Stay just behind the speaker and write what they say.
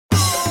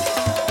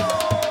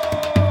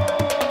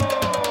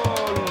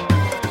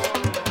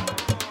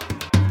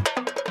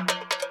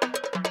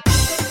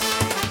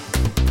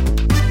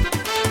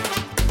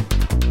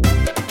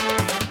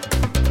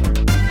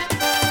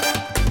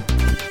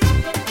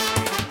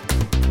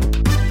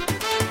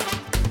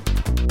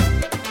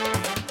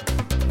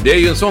Det är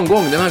ju en sån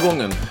gång den här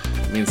gången,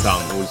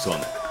 minsann Olsson.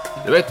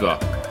 Det vet du va?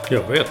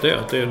 Jag vet det,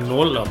 att det är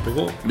nollar på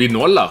gång. Vi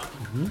nollar.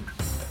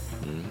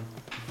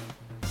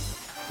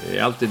 Det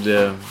är alltid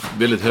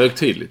väldigt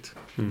högtidligt.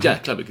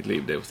 Jäklar vilket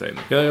liv det är hos dig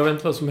nu. Ja, jag vet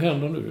inte vad som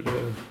händer nu.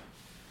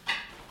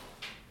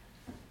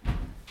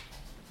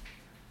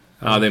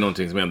 Ja, det är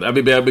någonting som händer.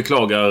 Vi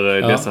beklagar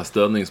dessa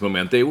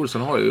störningsmoment. Det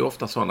Olsson har ju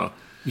ofta sådana.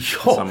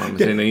 Ja, Samman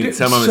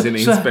med sina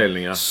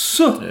inspelningar.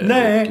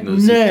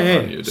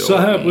 Nej, så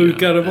här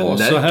brukar det vara.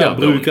 Så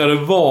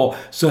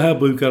här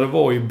brukar det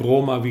vara i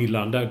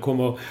Brommavillan. Där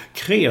kommer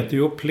Kreti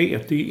och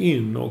Pleti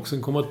in och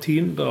sen kommer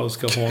Tindra och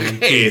ska ha någonting.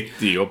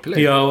 Kreti och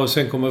Pleti? Ja, och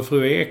sen kommer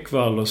fru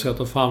Ekvall och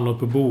sätter fram något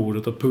på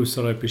bordet och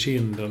pussar dig på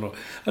kinden. Och,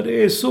 ja,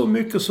 det är så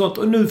mycket sånt.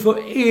 Och nu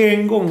för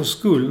en gångs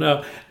skull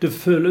när det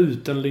föll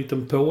ut en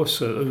liten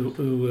påse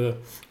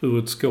ur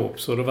ett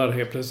skåp så då var det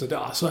helt plötsligt,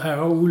 ja, så här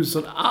har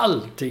Olsson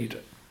alltid.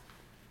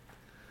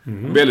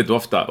 Väldigt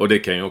ofta, och det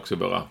kan ju också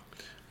bara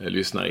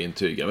lyssnare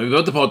intyga. Men vi behöver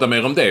inte prata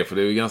mer om det, för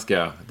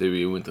det är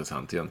ju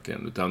ointressant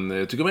egentligen. Utan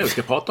jag tycker mer vi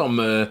ska prata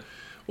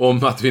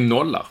om att vi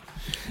nollar.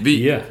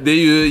 Det är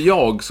ju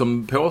jag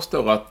som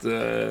påstår att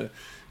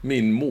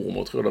min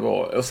mormor, tror det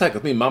var, och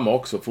säkert min mamma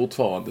också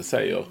fortfarande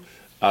säger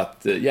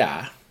att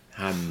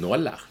han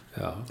nollar.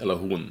 Ja. Eller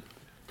hon.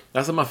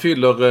 Alltså man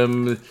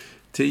fyller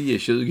 10,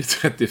 20,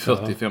 30,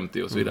 40,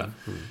 50 och så vidare.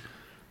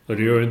 Och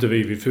det gör ju inte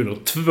vi. Vi fyller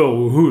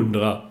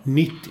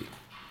 290.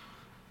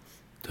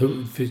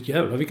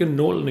 Jävlar vilken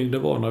nollning det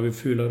var när vi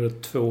fyllde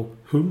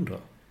 200.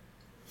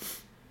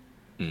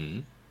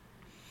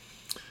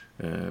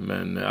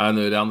 Men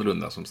nu är det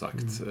annorlunda som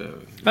sagt.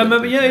 Men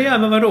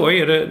vadå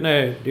är det?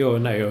 Nej,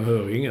 jag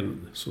hör ingen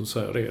som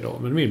säger det idag.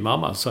 Men min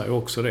mamma säger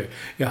också det.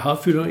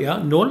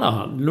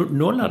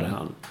 Nollade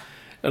han.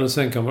 Eller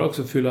sen kan man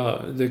också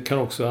fylla, det kan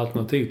också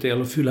alternativt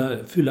eller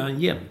fylla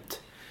en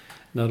jämnt.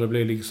 När det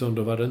blev liksom,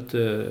 då var det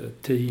inte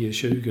 10,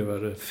 20, var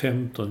det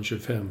 15,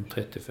 25,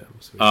 35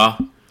 och så vidare. Ja,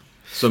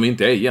 som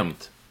inte är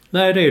jämnt.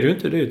 Nej, det är det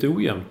inte. Det är ett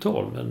ojämnt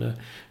tal. Men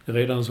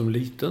redan som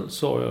liten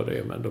sa jag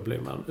det, men då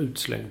blev man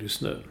utslängd i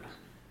snön.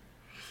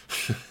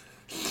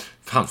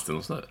 Fanns det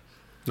någon snö?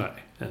 Nej,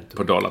 inte.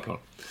 På Dalaplan.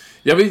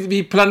 Ja,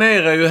 vi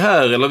planerar ju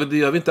här, eller det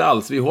gör vi inte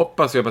alls. Vi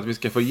hoppas ju att vi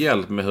ska få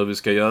hjälp med hur vi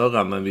ska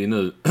göra när vi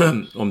nu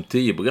om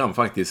 10 program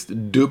faktiskt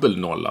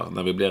dubbelnollar,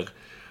 när vi blir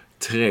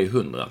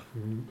 300.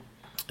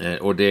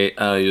 Och det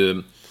är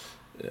ju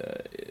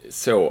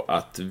så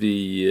att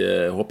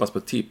vi hoppas på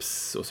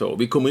tips och så.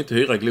 Vi kommer inte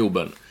hyra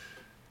Globen.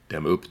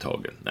 Den var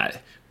upptagen. Nej,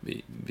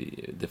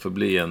 det får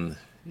bli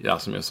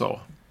som jag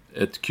sa,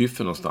 ett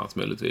kyffe någonstans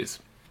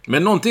möjligtvis.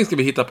 Men någonting ska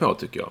vi hitta på,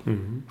 tycker jag.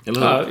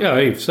 Eller hur?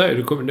 Ja, i och för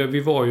sig. Vi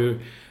var ju,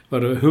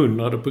 var det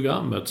 100:e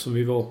programmet som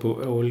vi var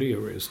på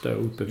O'Learys där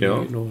uppe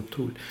vid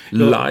Norrtull.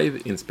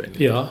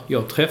 Live-inspelning. Ja,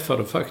 jag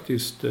träffade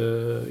faktiskt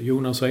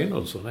Jonas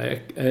Reinholdsson,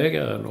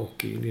 ägaren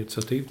och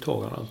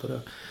initiativtagaren allt det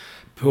där,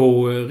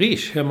 på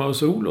Rish hemma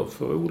hos Olof.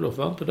 För Olof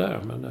var inte där,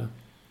 men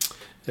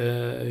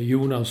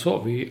Jonas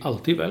sa vi är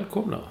alltid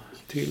välkomna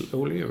till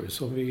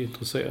O'Learys om vi är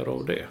intresserade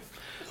av det.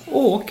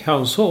 Och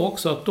han sa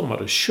också att de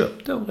hade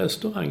köpt den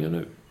restaurangen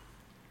nu.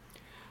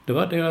 Det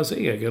var deras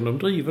egen, de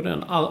driver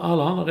den.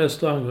 Alla andra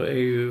restauranger är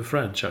ju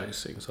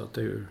franchising, så att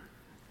det är ju...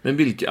 Men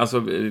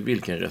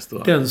vilken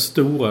restaurang? Den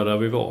stora där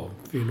vi var.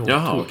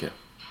 Jaha, okej.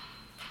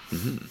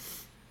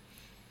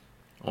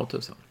 Ja,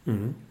 tusan.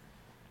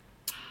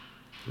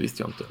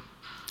 Visste jag inte.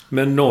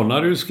 Men någon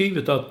hade ju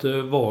skrivit att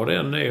vad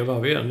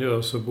vi än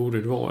gör så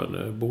borde det vara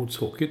en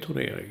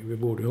bordshockeyturnering. Vi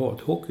borde ha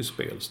ett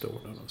hockeyspel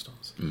stående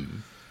någonstans.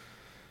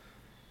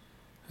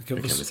 Det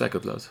kan vi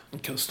säkert lösa.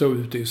 Kan stå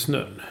ute i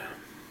snön.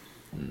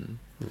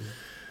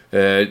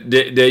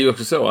 Det är ju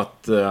också så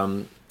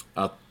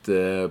att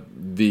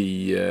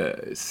vi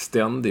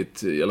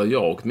ständigt, eller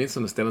jag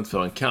åtminstone ständigt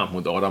för en kamp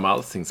mot Adam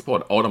Alsings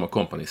podd. Adam och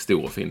Company,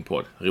 stor och fin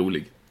podd,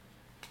 rolig.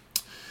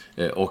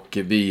 Och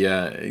vi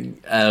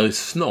är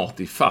snart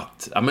i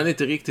fatt. Ja, men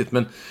inte riktigt,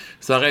 men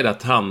så här är det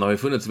att han har ju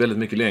funnits väldigt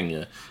mycket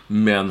längre,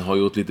 men har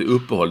gjort lite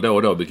uppehåll då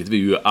och då, vilket vi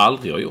ju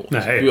aldrig har gjort.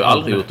 Nej, vi har ju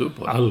aldrig gjort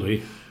uppehåll.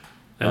 Aldrig.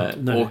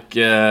 Nej. Och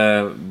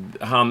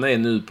han är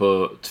nu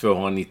på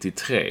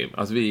 293.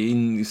 Alltså vi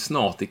är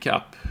snart i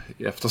kapp.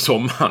 Efter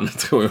sommaren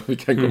tror jag vi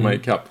kan komma i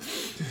kapp.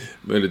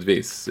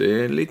 Möjligtvis. Det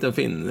är en liten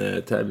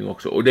fin tävling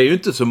också. Och det är ju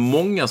inte så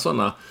många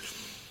sådana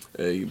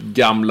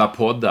gamla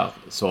poddar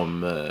som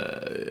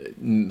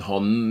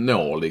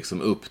når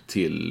liksom upp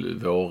till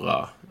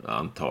våra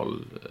antal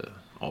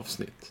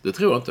avsnitt. Det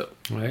tror jag inte.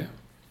 Nej.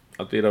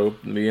 Att vi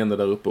är ändå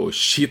där uppe och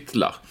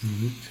kittlar.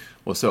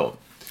 Och så.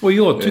 Och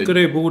jag tycker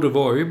det borde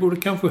vara, vi borde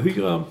kanske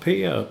hyra en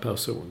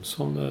PR-person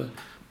som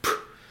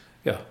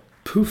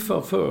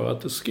puffar för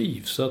att det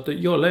skrivs. Så att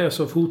jag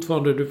läser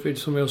fortfarande,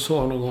 som jag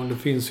sa någon gång, det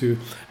finns ju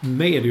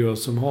medier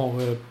som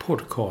har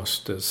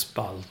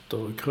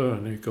podcastspalter,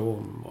 krönikor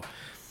om. Och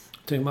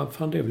tänker man,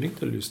 fan det vill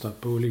inte lyssna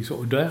på liksom.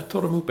 Och där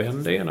tar de upp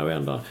det ena och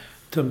ena.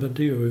 Men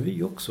det gör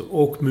vi också.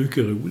 Och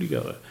mycket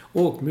roligare.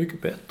 Och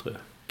mycket bättre.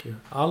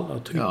 Alla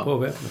typer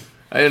av ämnen.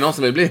 Är det någon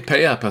som vill bli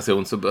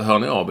PR-person så hör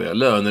ni av er.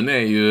 Lönen är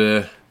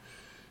ju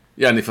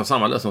Ja, ni får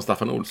samma lön som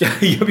Staffan Olsson.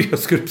 Jag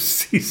skulle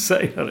precis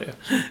säga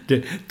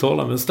det.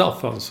 Tala med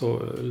Staffan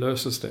så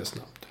löses det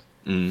snabbt.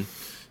 Mm.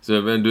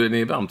 Så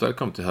ni är varmt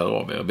välkomna till att höra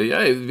av er.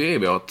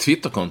 Vi har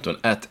Twitterkonton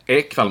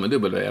 @ekvall med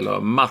W eller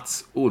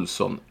Mats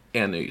Olsson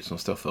NY som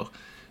står för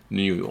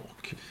New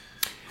York.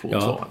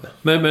 Ja,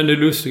 men det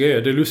lustiga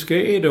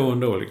är då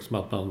ändå liksom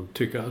att man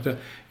tycker att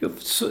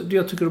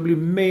jag tycker det blir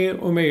mer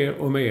och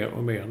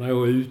mer när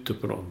jag är ute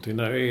på någonting,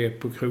 när jag är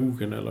på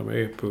krogen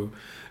eller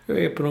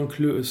jag är på någon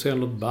klubb, ser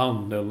något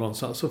band eller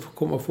någonstans, så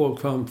kommer folk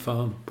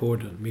fram på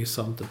den,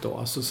 missa inte då.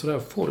 Alltså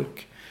sådär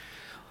folk.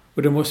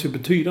 Och det måste ju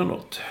betyda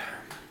något.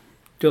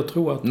 Jag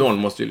tror att... Någon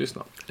måste ju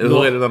lyssna.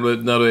 Hur är det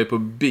när du är på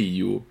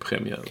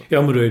biopremiär?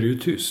 Ja, men då är det ju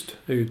tyst.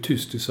 Det är ju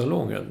tyst i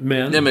salongen.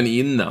 Nej, men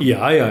innan.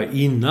 Ja,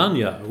 innan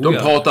ja. De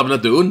pratar väl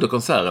inte under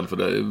konserten,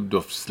 för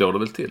då slår det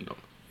väl till dem?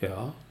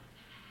 Ja.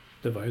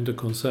 Det var ju inte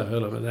konsert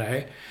heller, men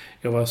nej.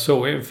 Jag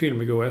såg en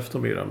film igår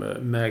eftermiddag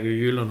med Maggie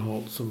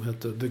Gyllenhaal som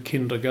hette The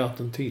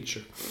Kindergarten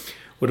Teacher.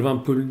 Och det var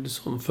en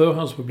sån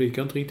förhandspublik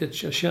jag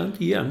kände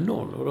inte igen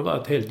någon. Och det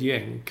var ett helt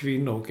gäng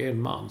kvinnor och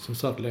en man som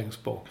satt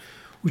längst bak.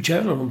 Och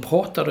jävlar, de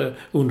pratade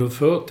under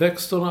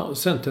förtexterna och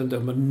sen tänkte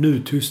jag, men nu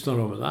tystnar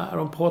de. Nej,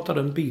 de pratade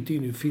en bit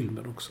in i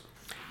filmen också.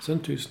 Sen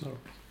tystnade de.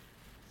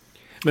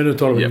 Men nu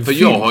talar vi om för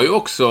film. Jag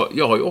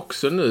har ju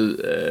också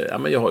nu...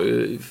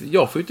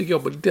 jag får ju inte gå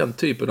på den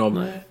typen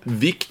av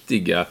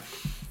viktiga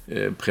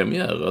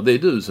premiärer. Det är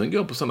du som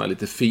går på sådana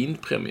lite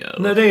finpremiärer.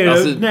 Nej,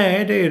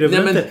 det är det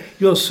väl inte.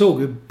 Jag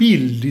såg en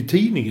bild i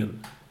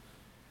tidningen.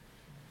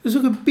 Jag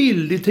såg en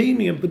bild i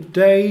tidningen på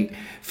dig,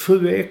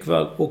 fru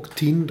Ekvall och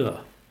Tindra.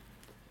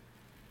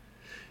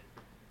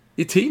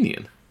 I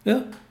tidningen? Ja.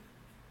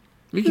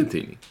 Vilken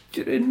tidning?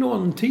 Det är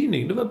någon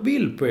tidning. Det var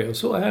bild på er.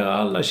 Så här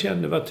alla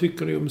kände, vad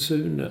tycker ni om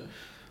Sune?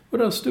 Och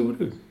där stod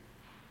du.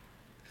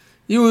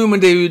 Jo, men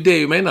det är ju det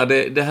jag menar.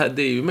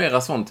 Det är ju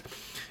mera sånt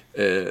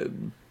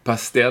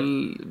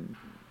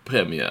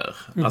pastellpremiär.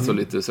 Alltså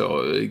lite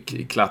så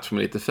klatsch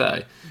med lite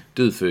färg.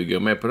 Du får ju gå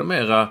med på det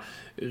mera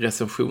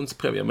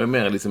recensionspremiär, men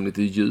mer liksom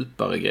lite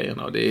djupare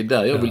grejerna. Det är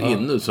där jag vill in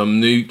nu som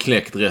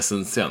nykläckt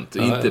recensent.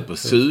 Inte på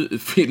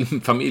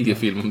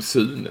familjefilm om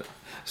Sune.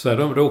 Så är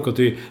de åker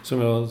till,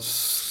 som jag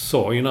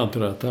sa innan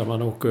till det, där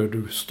man åker,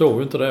 du står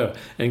ju inte där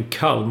en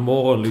kall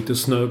morgon, lite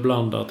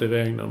snöblandat i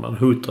regnen, man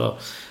huttrar.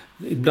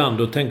 Ibland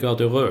då tänker jag att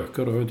jag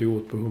röker, det har jag inte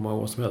gjort på hur många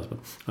år som helst. Men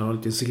man har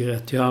lite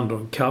cigarett i hand och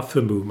en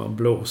kaffebom, man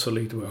blåser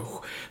lite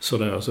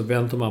sådär. Så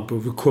väntar man på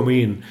att komma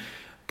in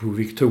på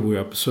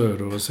Victoria på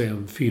Söder och se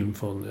en film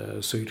från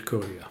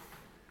Sydkorea.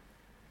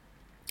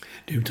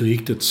 Det är inte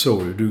riktigt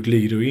så. Du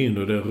glider in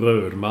och det är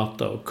röd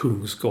matta och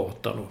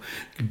Kungsgatan och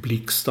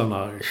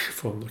blixtarna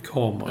från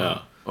kameran.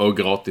 Ja, och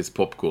gratis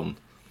popcorn.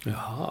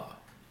 Jaha.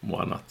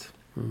 Och annat.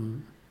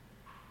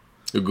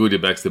 Och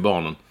goodiebags till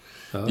barnen.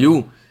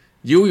 Ja.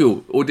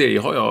 Jo, och det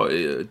har jag...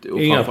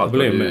 Inga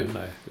problem med,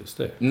 nej, just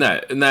det.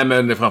 Nej,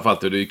 men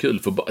framförallt är det ju kul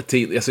för...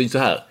 Alltså så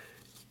här,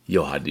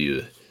 jag hade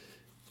ju...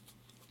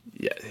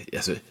 Ja,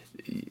 alltså,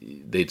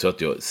 det är inte så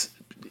att jag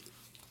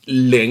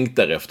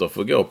längtar efter att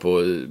få gå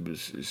på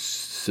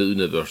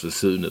Sune vs.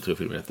 Sune, tror jag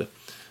filmen heter.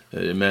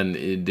 Men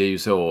det är ju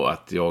så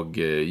att jag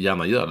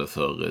gärna gör det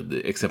för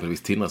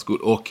exempelvis Tindras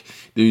skull. Och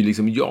det är ju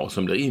liksom jag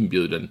som blir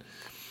inbjuden.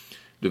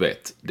 Du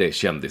vet, det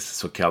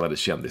så kallade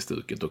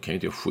kändisstuket. Då kan ju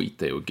inte jag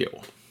skita i att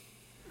gå.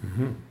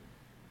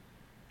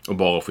 Och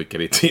bara skicka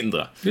dit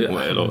Tindra.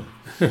 Eller,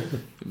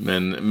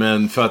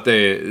 men för att det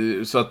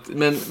är så att,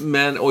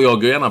 men och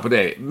jag går gärna på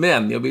det.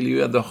 Men jag vill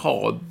ju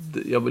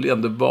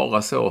ändå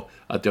vara så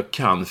att jag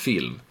kan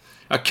film.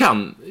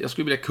 Jag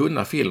skulle vilja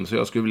kunna film, så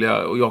jag skulle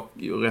vilja, och jag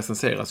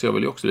recensera, så jag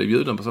vill ju också bli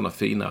bjuden på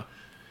sådana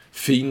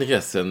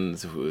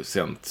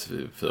finrecensent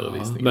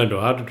förevisningar. Ja, men då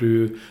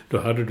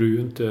hade du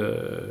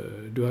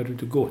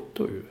inte gått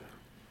då ju.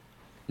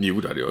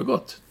 Jo, det hade jag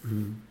gått.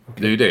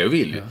 Okay. Det är ju det jag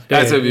vill ju.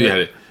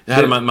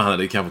 Ja. Man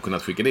hade kanske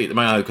kunnat skicka dit.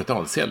 Man hade kunnat ta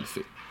en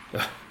selfie. Ja.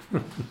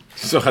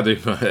 Så hade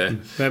det varit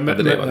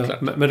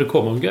klart. Men det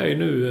kommer en grej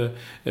nu.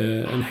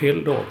 En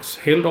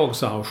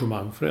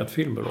heldagsarrangemang för ett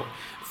filmbolag.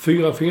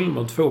 4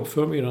 filmer, 2 på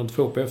förmiddagen,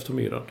 2 på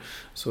eftermiddagen.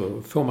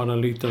 Så får man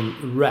en liten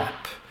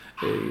wrap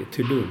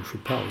till lunch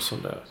och pausen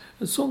där.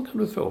 En sån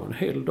kan du få en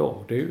hel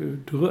dag. Det är ju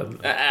drömmen.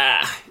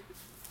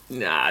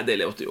 Nej, det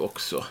låter ju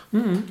också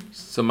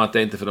som att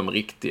det inte är för de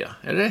riktiga.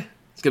 Är det?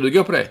 Ska du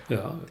gå på det? Ja,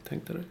 jag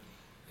tänkte det.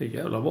 Det är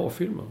jävla bra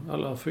filmer,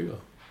 alla 4.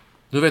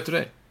 Hur vet du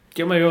det?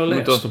 Ja, men jag har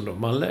läst om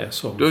dem. Man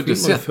läser om dem. Du har inte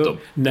sett dem?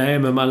 Nej,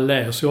 men man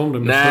läser om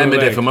dem. Nej, men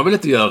det får man väl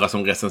inte göra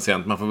som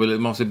recensent.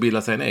 Man måste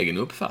bilda sig en egen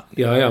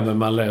uppfattning. Ja, men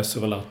man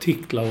läser väl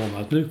artiklar om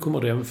att nu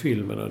kommer den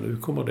filmen och nu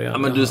kommer den. Ja,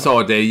 men du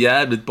sa att det är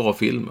jävligt bra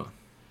filmer.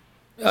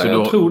 Ja, så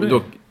jag tror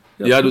det.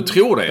 Du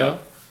tror det, ja.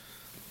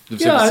 Du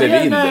försöker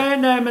sälja in det.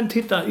 Nej, men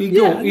titta.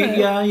 Igår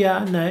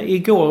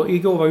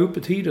var jag uppe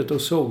tidigt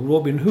och såg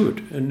Robin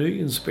Hood, en ny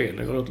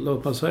inspelning. Och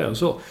låt man säga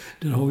så.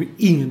 Den har ju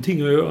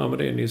ingenting att göra med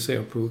det ni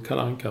ser på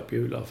Kalle Anka på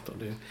julafton.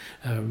 Det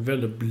är en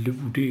väldigt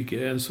blodig,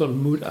 en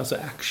sån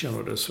action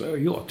och det så.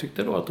 Jag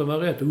tyckte då att den var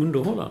rätt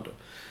underhållande.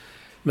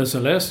 Men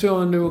sen läste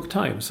jag i New York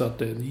Times att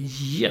det är en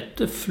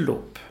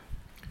jätteflopp.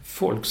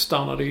 folk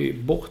stannade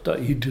borta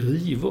i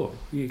drivor.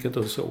 Gick inte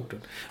och såg den.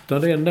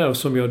 Utan den där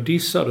som jag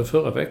dissade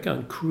förra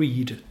veckan,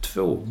 Creed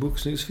 2,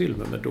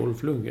 boxningsfilmen med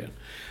Dolph Lundgren.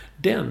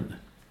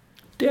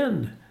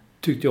 Den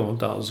tyckte jag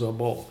inte alls var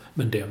bra.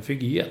 Men den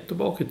fick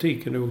jättebra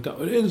kritik. Det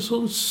är en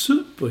sån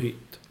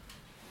superhit.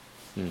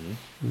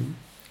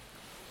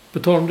 På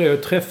tal om det,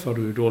 träffar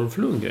du Dolph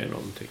Lundgren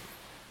någonting?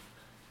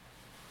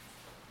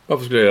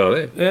 Varför skulle jag göra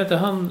det?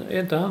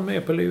 Är inte han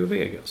med på Leo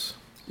Vegas?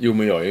 Jo,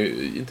 men jag är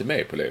ju inte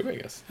med på Leo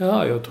Vegas.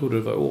 Ja, jag trodde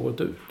det var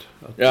året ut.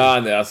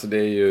 Ja, nej, alltså det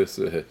är ju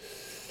så...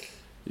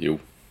 Jo.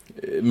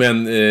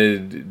 Men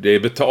det är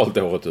betalt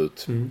året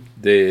ut.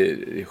 Det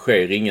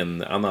sker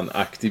ingen annan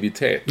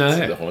aktivitet.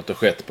 Nej. Det har inte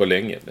skett på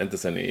länge. Inte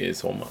sen i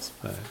somras.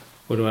 Nej.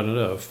 Och det var den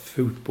där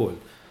fotboll.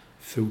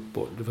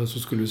 Det var så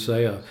skulle du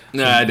säga.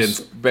 Nej, den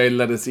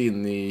spelades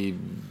in i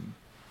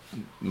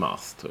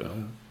mars, tror jag.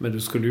 Ja, men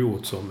du skulle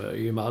gjort som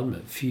i Malmö.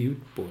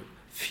 Fotboll.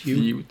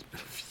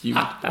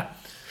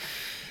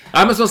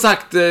 Ja, men som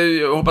sagt,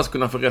 jag hoppas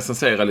kunna få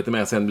recensera lite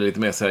mer sen, bli lite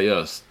mer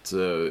seriöst.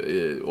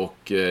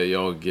 Och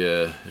jag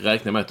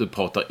räknar med att du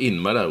pratar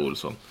in med där,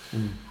 Olsson.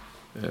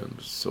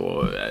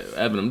 Så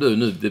även om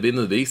det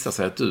nu visar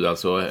sig att du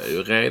alltså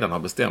redan har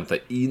bestämt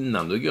dig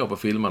innan du går på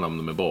filmerna om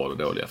de är bra eller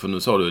dåliga. För nu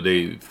sa du, det är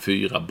ju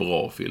 4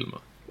 bra filmer.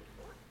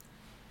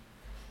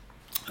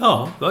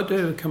 Ja,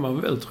 det kan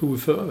man väl tro i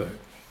förväg.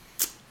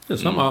 Det är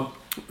samma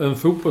en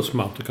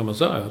fotbollsmatch kan man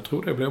säga. Jag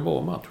tror det blir en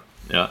bra match.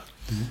 Ja,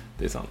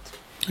 det är sant.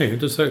 Det är ju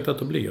inte säkert att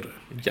det blir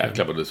det.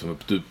 Jäklar vad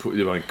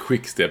det var en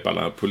quickstep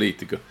alla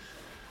politiker.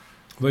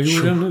 Vad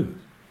gjorde den nu?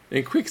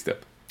 En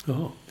quickstep.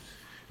 Jaha.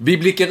 Vi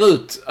blickar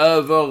ut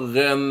över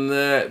en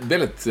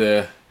väldigt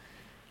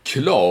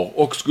klar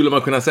och skulle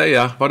man kunna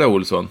säga, vad då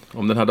Olsson,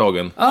 om den här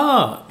dagen?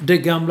 Det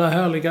gamla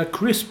härliga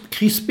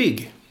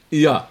Crispig.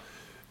 Ja,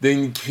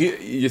 den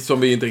som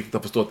vi inte riktigt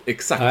har förstått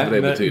exakt vad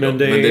det betyder. Men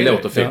det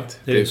låter fint.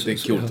 Ja, det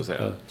är coolt att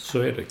säga. Ja, så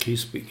är det,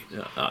 Crispig.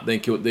 Ja, det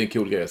är en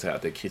cool grej att säga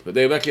att det är krispig.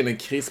 Det är verkligen en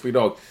krispig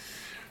dag.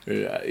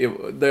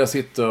 Där jag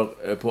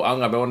sitter på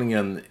andra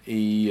våningen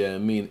i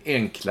min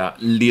enkla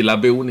lilla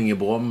boning i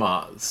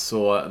Bromma,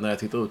 så när jag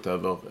tittar ut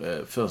över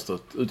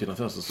ut genom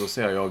fönstret så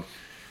ser jag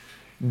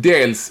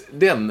dels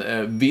den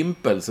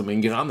vimpel som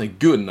min granne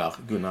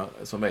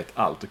Gunnar som vet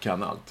allt och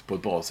kan allt på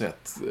ett bra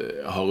sätt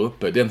har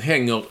uppe. Den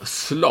hänger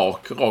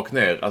slak rakt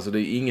ner. Alltså det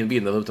är ingen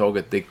vind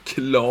överhuvudtaget. Det är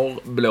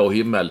klarblå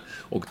himmel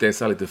och det är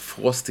så lite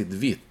frostigt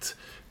vitt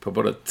på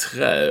både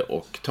trä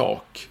och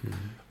tak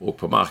och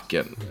på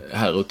marken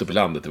här ute på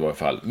landet i varje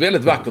fall.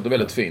 Väldigt vackert och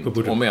väldigt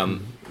fint. Om än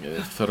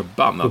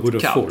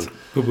förbannat kallt.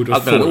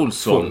 Allt mellan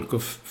Olsson.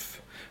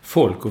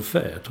 Folk och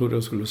fä, tror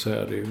jag skulle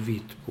säga. Det är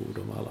vitt på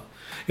dem alla.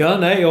 Ja,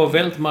 nej, jag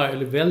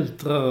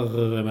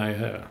vältrar mig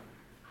här.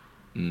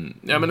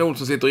 Ja, men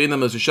Olsson sitter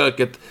inomhus i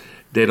köket.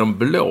 Det är de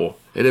blå.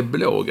 Är det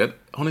blå?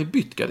 Har ni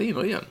bytt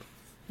gardiner igen?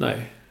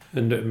 Nej,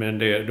 men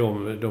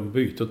de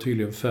byter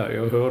tydligen färg.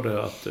 Jag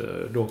hörde att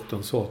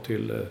doktorn sa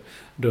till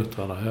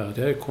döttrarna här att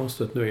det är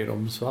konstigt, nu är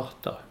de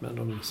svarta, men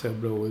de ser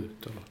blå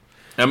ut. Eller?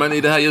 Ja, men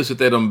i det här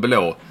ljuset är de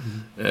blå.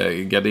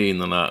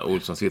 Gardinerna,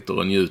 Olsson sitter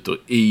och njuter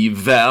i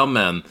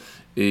värmen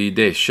i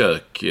det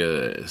kök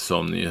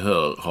som ni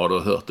har då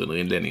hört under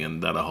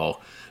inledningen, där det har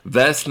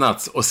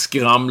väsnats och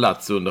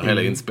skramlats under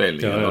hela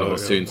inspelningen.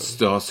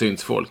 Det har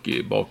synts folk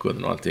i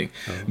bakgrunden och allting.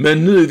 Ja.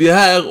 Men nu är vi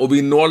här och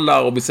vi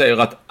nollar och vi säger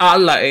att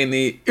alla är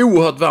ni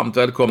oerhört varmt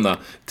välkomna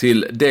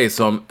till det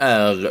som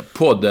är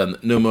podden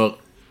nummer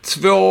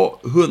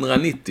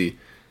 290.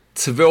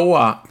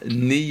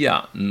 290,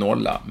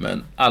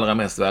 men allra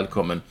mest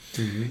välkommen.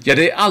 Ja,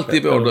 det är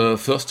alltid vår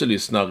första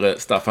lyssnare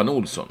Staffan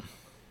Olsson.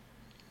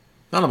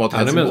 Han har varit i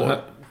Helsingborg.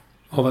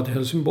 Har varit i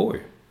Helsingborg?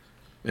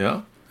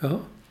 Ja.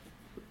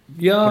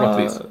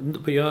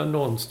 Ja,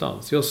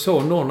 någonstans. Jag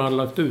såg någon hade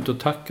lagt ut och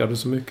tackade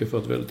så mycket för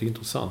ett väldigt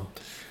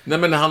intressant. Nej,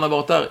 men han har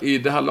varit där i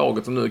det här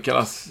laget som nu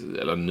kallas,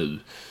 eller nu,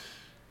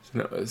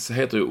 så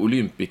heter det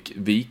Olympic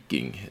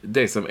Viking.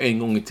 Det som en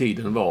gång i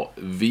tiden var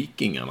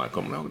Vikingarna,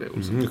 kommer ni ihåg det?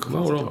 Kommer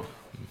ihåg dem.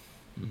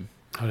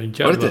 Han är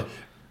en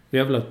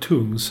jävla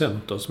tung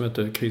center som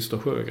heter Christer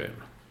Sjögren.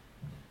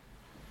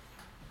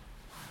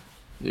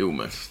 Jo,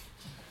 men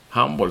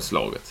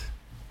handbollslaget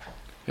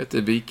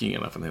hette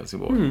Vikingarna från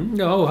Helsingborg.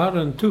 Ja, och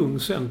hade en tung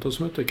center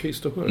som hette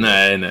Christer Sjögren.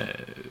 Nej,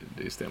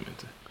 det stämmer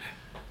inte.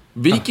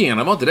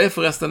 Vikingarna var inte det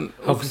förresten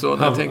också,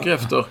 när jag tänker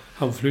efter.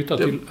 Han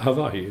flyttade till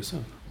Hawaii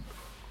sen.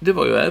 Det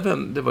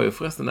var ju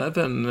förresten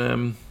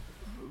även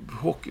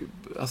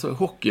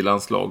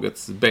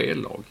hockeylandslagets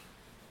B-lag.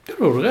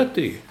 Det har du rätt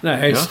i.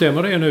 Nej,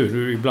 stämmer det nu?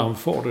 Du ibland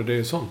får det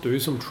är sånt. Du är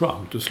som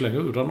Trump. Du slänger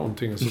ur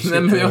någonting. Och så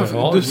nej,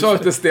 men du sa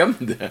att det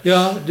stämde.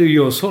 Ja,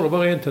 jag sa det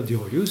bara inte att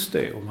just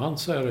det. Om han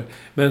säger det.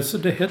 Men så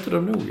det hette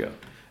de nog, ja.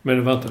 Men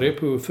det var inte det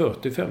på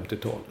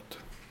 40-50-talet.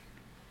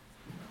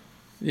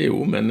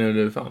 Jo, men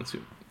det fanns ju.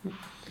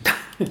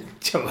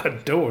 Ja,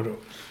 vadå då?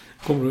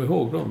 Kommer du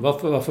ihåg dem?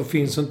 Varför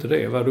finns inte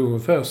det? Var det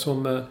ungefär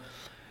som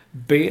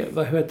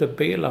vad heter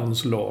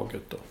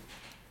B-landslaget då?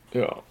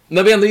 Ja.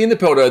 När vi ändå är inne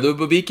på det, du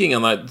på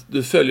Vikingarna,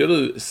 du följer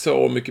du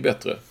så mycket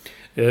bättre?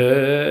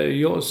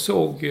 Jag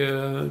såg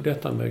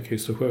detta med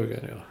Christer Sjögren.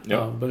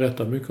 Ja. Han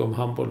berättar mycket om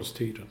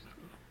handbollstiden.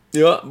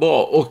 Ja,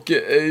 bra. Och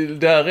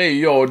där är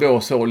jag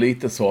då så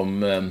lite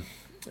som...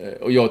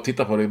 och jag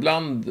tittar på det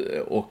ibland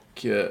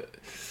och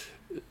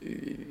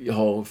jag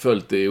har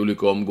följt det i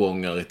olika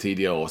omgångar i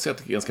tidigare år.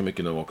 Sett ganska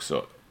mycket nu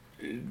också.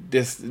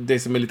 Det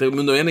som är lite...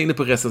 Men då är jag inne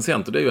på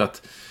recensenter, det är ju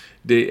att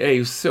det är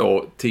ju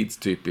så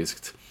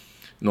tidstypiskt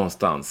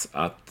någonstans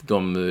att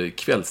de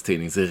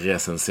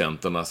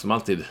kvällstidningsrecensenterna som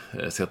alltid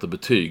sätter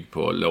betyg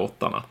på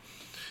låtarna,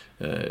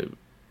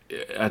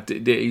 att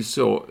det är ju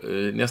så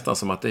nästan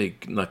som att det är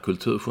när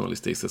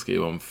kulturjournalistik ska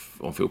skriva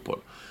om fotboll.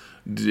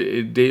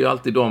 Det är ju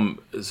alltid de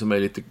som är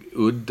lite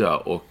udda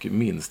och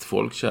minst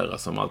folkkära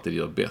som alltid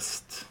gör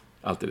bäst.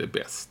 Alltid är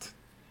bäst.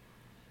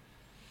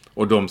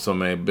 Och de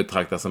som är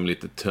betraktas som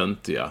lite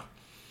töntiga,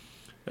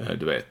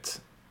 du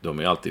vet, de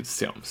är alltid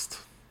sämst.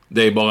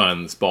 Det är bara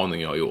en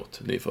spaning jag har gjort.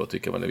 Ni får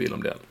tycka vad ni vill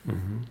om den.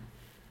 Mm.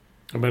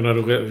 Menar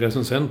du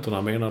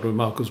recensenterna? Menar du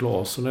Marcus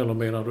Larsson eller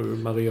menar du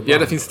Maria Brand? Ja,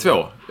 det finns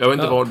två. Jag vet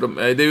inte vad de...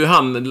 Det är ju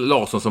han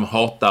Larsson som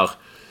hatar...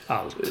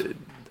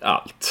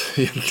 Allt,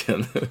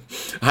 egentligen.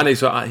 Han är ju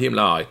så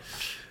himla arg.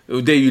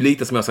 Och det är ju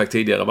lite som jag sagt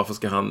tidigare. Varför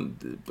ska han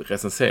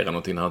recensera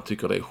någonting när han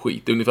tycker det är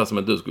skit? Det är ungefär som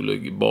att du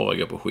skulle bara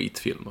gå på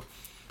skitfilmer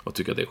och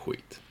tycka det är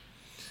skit.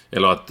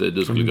 Eller att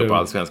du skulle gå på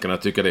Allsvenskan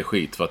och tycka det är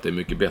skit för att det är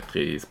mycket bättre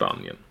i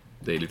Spanien.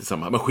 Det är lite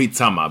samma. Men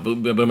skitsamma. Jag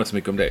bryr mig så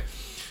mycket om det.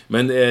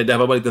 Men det här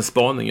var bara lite en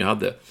spaning jag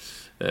hade.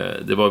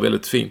 Det var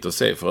väldigt fint att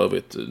se för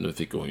övrigt. Nu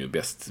fick hon ju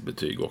bäst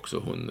betyg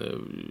också. Hon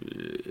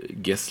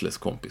Gessles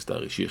kompis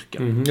där i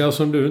kyrkan. Ja,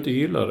 som du inte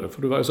gillade.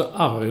 För du var ju så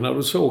arg när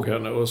du såg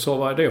henne och sa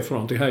vad är det för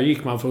någonting. Här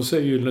gick man för att se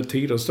Gyllene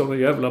Tider. Står en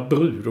jävla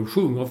brud och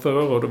sjunger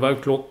före och det var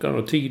klockan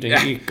och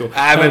tiden gick. Och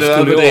nej, men du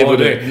överdriver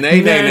det.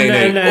 Nej.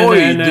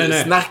 Oj, du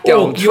snackar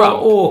om Trump.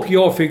 Och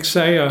jag fick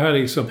säga här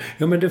liksom.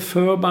 Ja, men det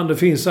förbandet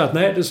finns att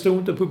nej, det stod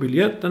inte på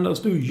biljetten. Där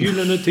stod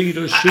Gyllene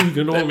Tider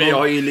 20.00. Men jag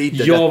har ju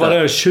lite jag var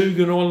där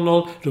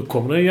 20.00. Då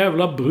kommer en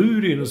jävla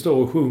brud in och står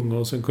och sjunger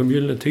och sen kom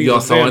Gyllene Tider.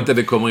 Jag sa inte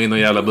det kommer in en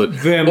jävla brud.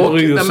 Vem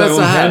bryr sig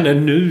om henne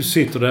nu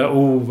sitter där?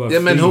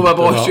 Vad men hon var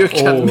bra i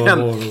kyrkan.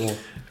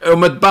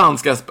 Om ett band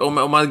ska...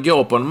 Om man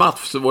går på en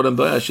match så var den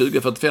börjar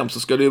 20.45 så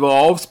ska det ju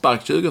vara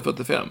avspark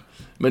 20.45.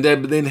 Men det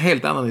är en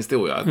helt annan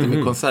historia. Att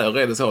med konserter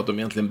är det så att de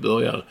egentligen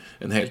börjar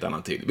en helt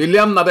annan tid. Vi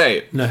lämnar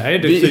det. Nej,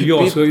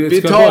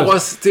 vi tar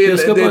oss till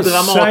det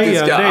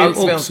dramatiska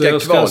allsvenska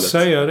kvalet. Jag ska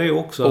säga det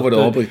också. Att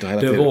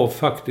det var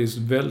faktiskt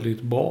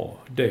väldigt bra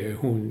det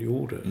hon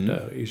gjorde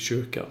där i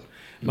kyrkan.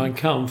 Man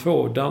kan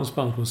få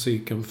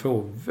dansbandsmusiken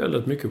få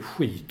väldigt mycket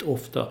skit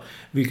ofta.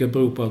 Vilket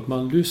beror på att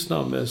man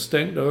lyssnar med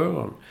stängda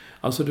öron.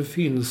 Alltså det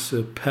finns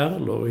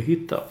pärlor att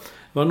hitta. Det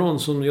var någon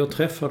som jag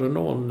träffade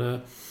någon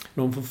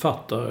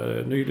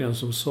författare nyligen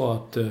som sa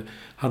att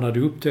han hade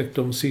upptäckt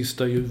de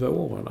sista ljuva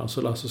åren,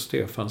 alltså Lasse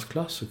Stefans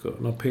klassiker,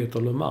 när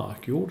Peter LeMarc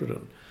gjorde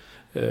den.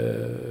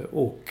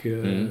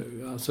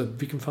 Alltså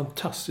vilken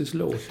fantastisk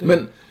låt det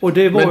men, och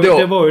det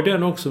var ju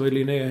den också med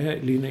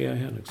Linnea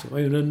Henriksson. Det var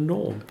ju en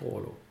enormt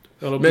bra låt.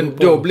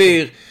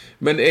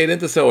 Men är det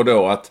inte så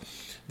då att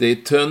det är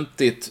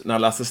töntigt när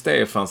Lasse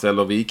Stefans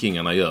eller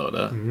Vikingarna gör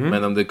det.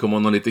 Men om det kommer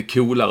någon lite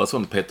coolare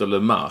sån Peter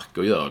LeMarc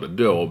och gör det,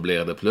 då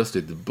blir det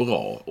plötsligt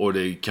bra. Och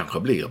det kanske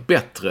blir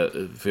bättre,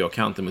 för jag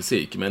kan inte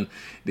musik. Men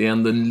det är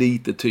ändå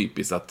lite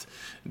typiskt att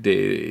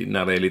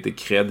när det är lite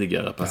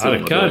kreddigare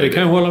personer. Ja, det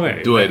kan jag hålla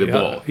med. Då är det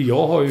bra.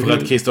 Jag har ju för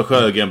att Christer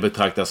Sjögren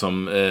betraktas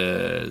som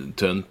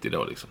töntig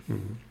då liksom.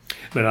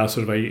 Men alltså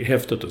det var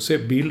häftigt att se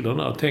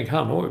bilderna. Tänk,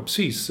 han har ju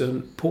precis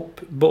en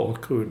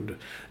popbakgrund.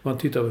 Man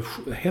tittar,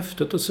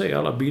 häftigt att se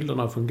alla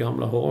bilderna från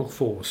gamla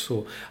Hagfors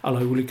och alla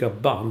olika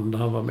band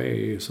han var med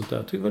i. Sånt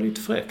där. Det var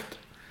lite fräckt.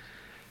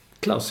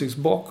 Klassisk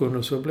bakgrund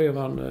och så blev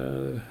han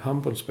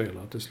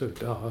handbollsspelare till slut.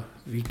 Ja,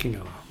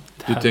 Vikingarna.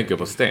 Du tänker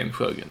på Sten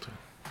Sjögren, tror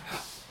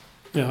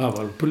jag. Ja, han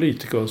var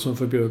politiker som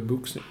förbjöd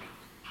boxning.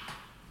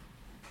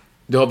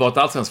 Det har varit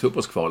allsvensk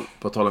fotbollskval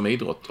på tal om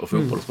idrott och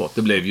fotboll och sport.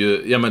 Det blev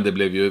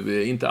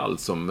ju inte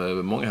alls som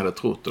många hade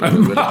trott. Och det var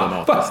väldigt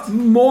dramatiskt.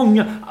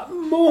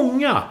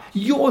 Många!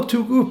 Jag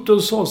tog upp det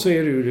och sa, så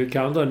är det ju det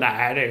kan.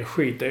 Nej, det är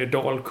skit. Det är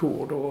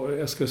Dalkurd och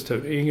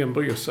Eskilstuna. Ingen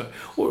bryr sig.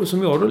 Och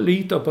som jag då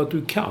litar på att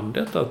du kan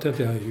detta. Att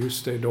jag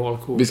just det är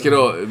Dalkurd.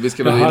 Vi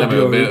ska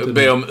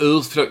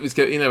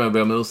innan vi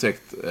be om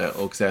ursäkt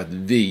och säga att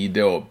vi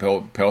då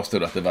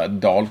påstod att det var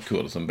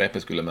Dalkurd som BP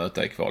skulle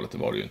möta i kvalet. Det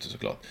var det ju inte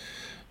såklart.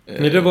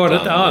 Nej, det var det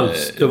inte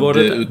alls. Det var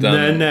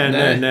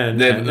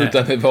nej.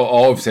 Utan det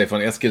var AFC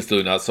från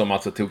Eskilstuna som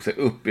alltså tog sig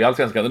upp i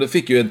Allsvenskan. Och det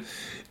fick ju en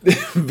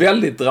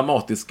väldigt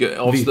dramatisk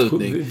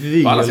avslutning.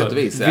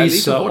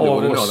 Vissa av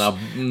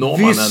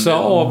oss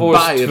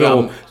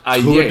två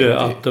trodde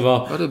att det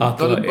var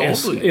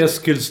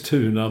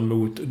Eskilstuna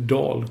mot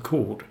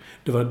Dalkurd.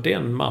 Det var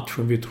den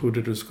matchen vi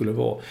trodde det skulle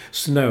vara.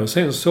 Snö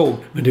sen såg,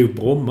 men det är ju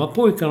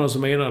Brommapojkarna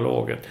som är ena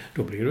laget.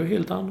 Då blir det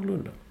helt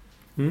annorlunda.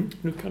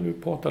 Nu kan du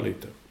prata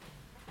lite.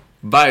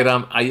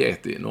 Bayram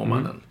Ajeti,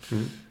 norrmannen.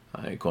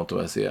 Han är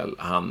kontroversiell.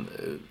 Han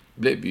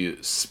blev ju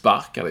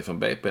sparkad från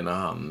BP när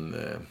han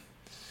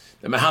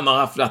Men han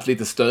har haft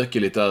lite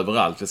stökigt lite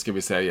överallt, det ska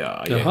vi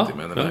säga.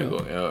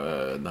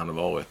 När han har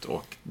varit.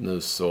 Och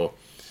nu så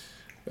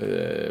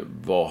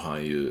var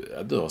han ju...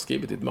 Du har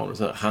skrivit ditt manus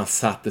här. Han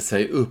satte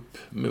sig upp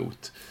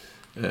mot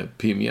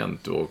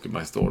Pimiento och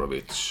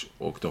Majstorovic.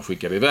 Och de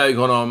skickade iväg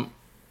honom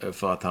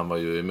för att han var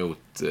ju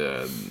emot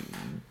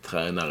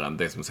tränaren.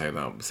 Det som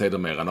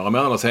sedermera några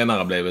månader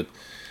senare blev ett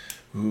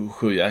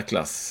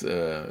sjujäklas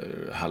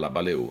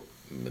halabaloo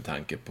med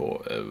tanke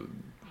på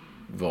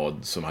vad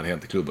som hade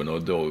hänt i klubben.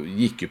 Och då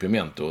gick ju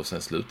Pimiento och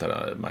sen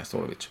slutade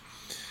Majstorovic.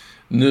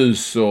 Nu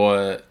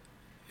så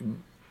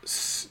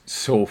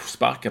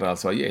sparkade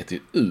alltså Ajeti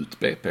ut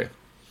BP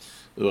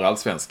ur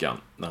allsvenskan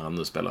när han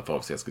nu spelar för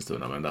AFC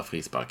Eskilstuna, med den där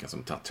frisparken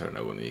som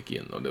Tatjanagon gick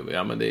in. Och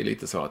men det är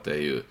lite så att det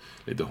är ju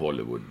lite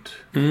Hollywood.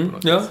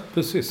 Ja,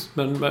 precis.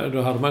 Men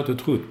då hade man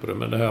inte trott på det.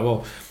 Men det här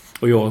var...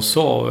 Och jag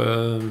sa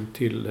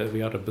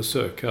vi hade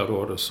besök här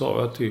då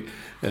sa jag till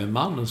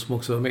mannen som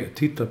också var med,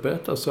 titta på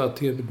detta, så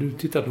att nu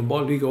tittar de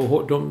bara ligger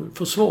och de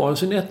försvarar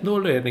sin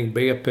 1-0-ledning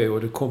BP,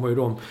 och det kommer ju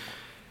de.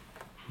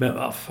 Men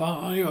vad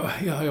fan,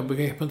 jag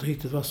begrep inte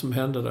riktigt vad som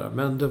hände där.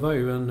 Men det var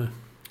ju en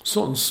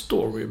sån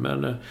story.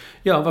 Men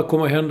vad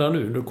kommer att hända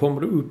nu? Nu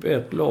kommer det upp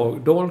ett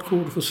lag.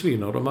 Dalkurd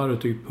försvinner. De hade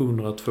typ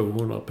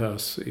 100-200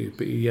 pers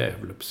i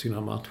Gävle på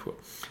sina matcher.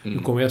 Nu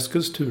kommer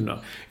Eskilstuna.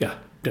 Ja,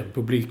 den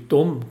publik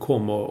de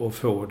kommer att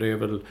få, det är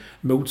väl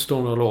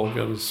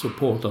motståndarlagens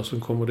supportrar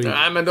som kommer dit.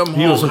 Nej, men de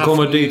har som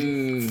kommer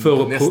dit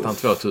för nästan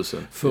 2000.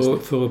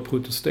 För att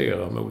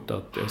protestera mot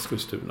att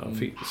Eskilstuna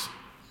finns.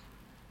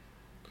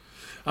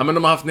 Ja, men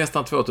de har haft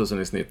nästan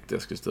 2000 i snitt i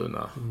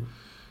Eskilstuna.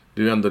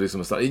 Det är ju ändå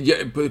liksom...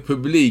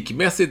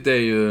 Publikmässigt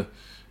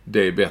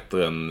det är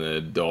bättre än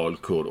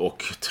Dalkurd,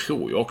 och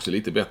tror jag också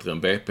lite bättre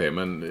än BP.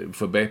 Men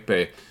för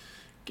BP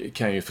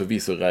kan ju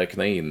förvisso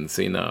räkna in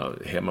sina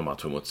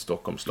hemmamatcher mot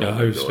Stockholmslag.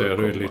 Ja, just det.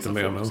 Det är lite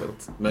mer.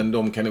 Men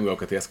de kan nog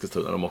åka till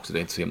Eskilstuna de också. Det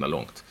är inte så himla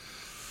långt.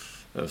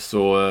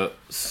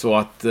 Så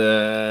att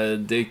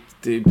det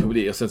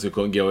publik... Och sen så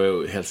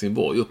går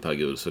Helsingborg upp här,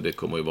 gud. Så det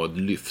kommer ju vara ett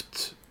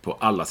lyft på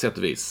alla sätt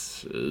och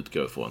vis,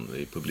 utgår ifrån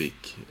i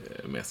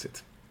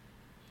publikmässigt.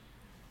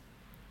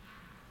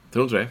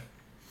 Tror du inte det?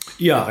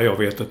 Ja, jag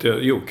vet att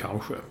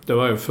kanske. Det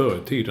var ju förr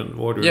i tiden.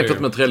 Jämfört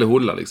med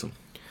Trellehulla liksom.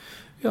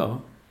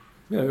 Ja,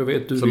 jag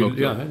vet.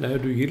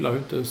 Du gillar ju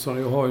inte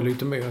sådana. Jag har ju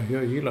lite mer.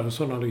 Jag gillar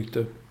sådana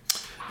lite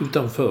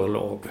utanför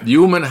lag.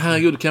 Jo, men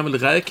herregud, du kan väl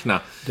räkna.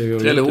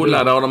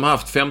 Trellehulla, där har de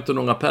haft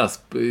 1500 pers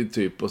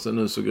typ. Och sen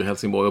nu så går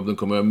Helsingborg upp. Den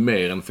kommer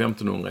mer än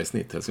 1500 i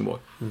snitt,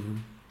 Helsingborg.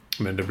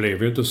 Men det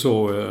blev ju inte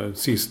så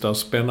sista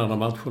spännande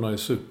matcherna i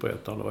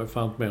Superettan. Det var ju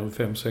fan mer än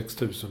 5-6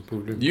 tusen på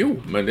Olympia.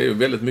 Jo, men det är ju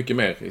väldigt mycket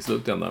mer i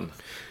slutändan.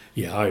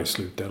 Ja, i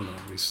slutändan.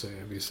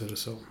 Visst är det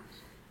så.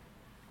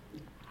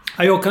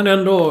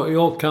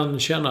 Jag kan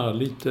känna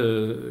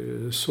lite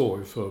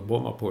sorg för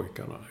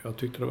Brommapojkarna. Jag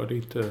tyckte det var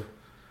lite...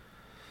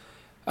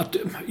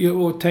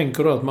 Jag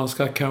tänker då att man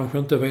ska kanske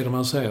inte, vad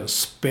man säger,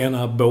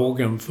 spänna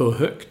bågen för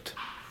högt.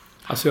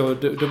 Alltså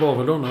det var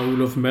väl då när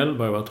Olof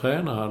Mellberg var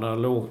tränare,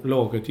 när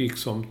laget gick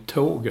som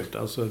tåget.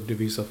 Alltså det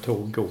visar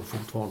tåg går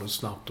fortfarande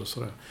snabbt och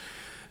sådär.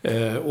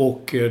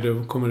 Och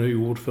det kom en ny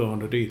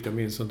ordförande dit, jag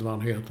minns inte vad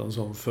han heter, en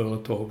sån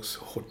företags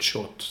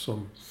hotshot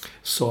som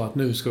sa att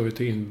nu ska vi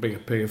ta in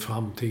BP i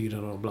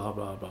framtiden och bla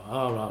bla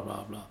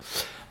bla.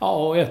 Ja,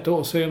 och ett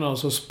år senare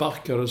så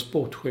sparkades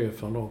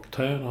sportchefen och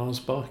tränaren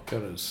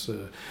sparkades.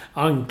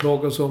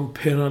 Anklagades om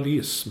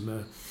penalism.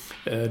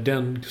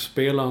 Den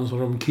spelaren som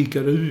de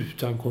kickade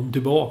ut, han kom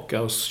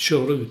tillbaka och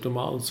körde ut dem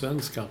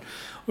allsvenskan.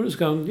 Och nu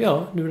ska han,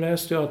 nu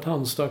läste jag att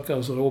han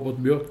stackars Robert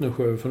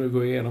Björknesjö för nu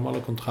går igenom alla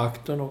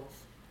kontrakten och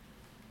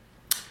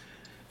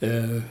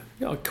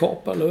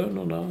kapa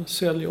lönerna,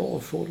 sälja av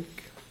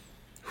folk.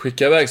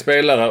 Skicka iväg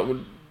spelare.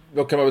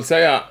 Då kan man väl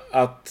säga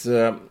att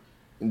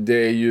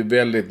det är ju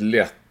väldigt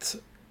lätt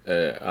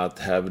att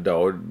hävda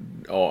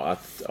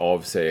att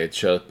avse ett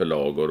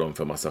köpelag och de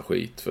får massa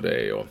skit för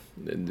det. Och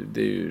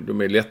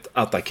de är lätt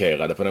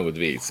attackerade på något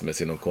vis med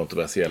sina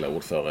kontroversiella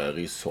ordförare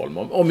Ryssholm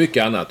och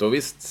mycket annat. Och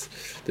visst,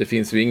 det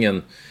finns ju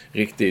ingen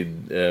riktig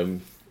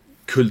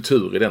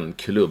kultur i den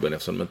klubben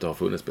eftersom de inte har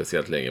funnits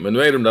speciellt länge. Men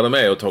nu är de där de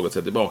är och tagit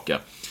sig tillbaka.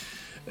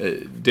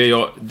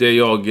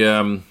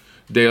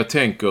 Det jag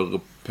tänker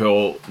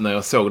på när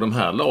jag såg de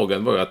här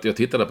lagen var att jag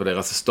tittade på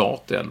deras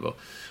startelvor.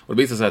 Och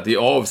det visade sig att i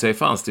AFC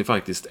fanns det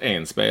faktiskt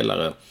en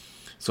spelare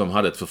som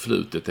hade ett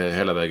förflutet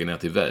hela vägen ner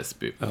till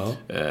Väsby. Ja.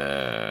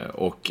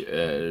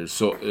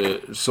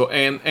 Så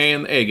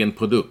en egen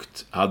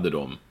produkt hade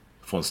de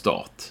från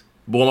start.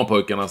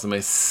 Brommapojkarna som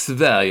är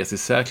Sveriges i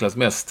särklass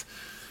mest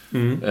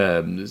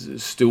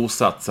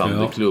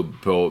storsatsande klubb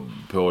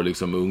på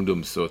liksom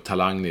ungdoms- och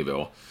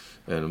talangnivå.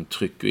 De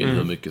trycker in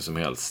hur mycket som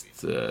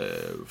helst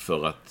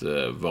för att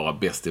vara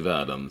bäst i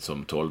världen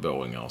som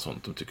 12-åringar och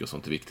sånt. De tycker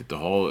sånt är viktigt. Och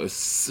har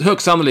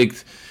högst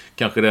sannolikt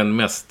kanske den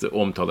mest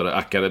omtalade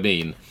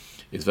akademin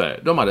i Sverige.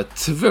 De hade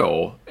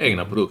 2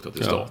 egna produkter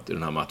till start i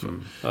den här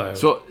matchen. Ja.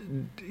 Så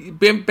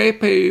BP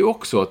är ju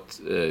också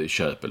ett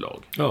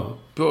köpelag. Ja.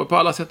 På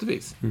alla sätt och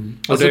vis.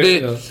 Och Alltså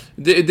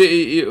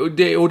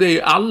det, och det är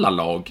ju alla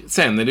lag.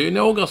 Sen är det ju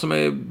några som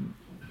är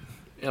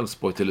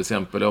Elfsborg till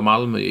exempel och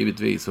Malmö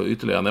givetvis och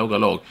ytterligare några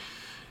lag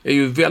är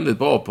ju väldigt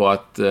bra på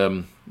att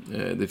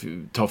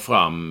ta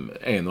fram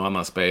en och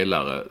annan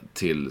spelare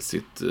till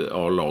sitt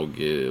A-lag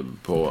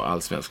på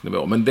allsvensk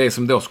nivå. Men det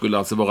som då skulle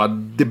alltså vara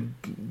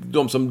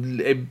de som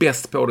är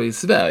bäst på det i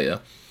Sverige,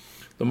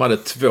 de hade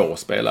 2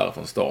 spelare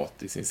från start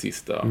i sin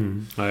sista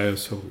Nej,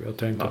 jag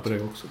tänkte på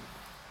det också.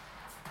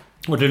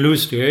 Och det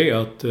lustiga är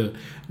att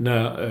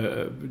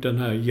när den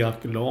här Jack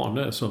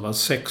Lane som var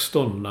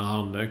 16 när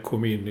han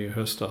kom in i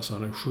höstas,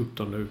 han är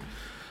 17 nu,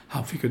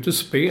 han fick ju inte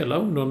spela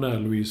under den där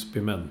Luis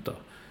Pimenta,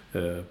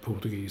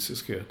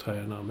 portugisiska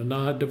tränaren.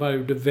 Men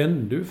det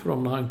vände ju för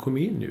dem när han kom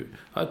in ju.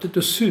 Att det är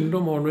inte synd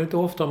om honom, inte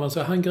ofta man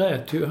säger, han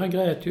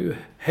grät ju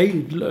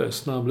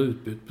hejdlöst när han blev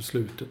utbytt på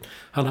slutet.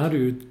 Han hade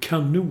ju ett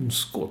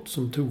kanonskott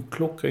som tog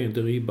klockrent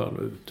i ribban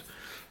ut.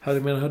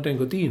 Hade den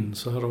gått in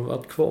så hade de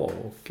varit kvar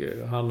och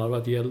han hade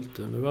varit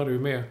hjälte. Nu var det ju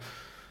mer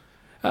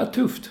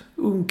tufft.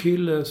 Ung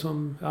kille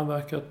som han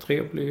verkar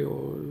trevlig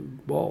och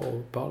bra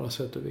på alla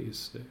sätt och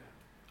vis. Det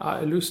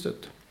är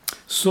lustigt.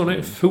 Så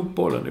är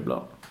fotbollen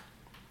ibland.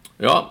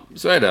 Ja,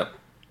 så är det.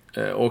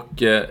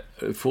 Och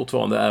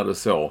fortfarande är det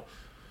så,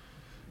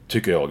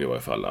 tycker jag i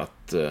varje fall,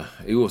 att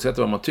oavsett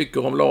vad man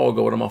tycker om lag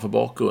och vad man får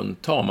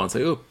bakgrund, tar man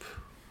sig upp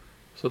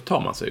så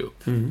tar man sig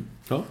upp.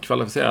 Ja.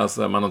 Kvalificerar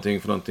sig man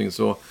någonting för någonting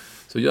så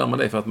gör man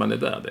det för att man är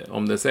värd det.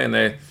 Om det sen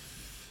är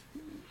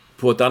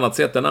på ett annat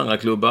sätt än andra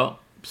klubbar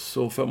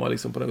så får man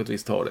liksom på något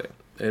vis ta det.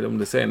 Eller om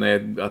det sen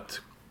är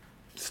att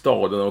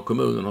staden och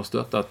kommunen har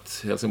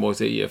stöttat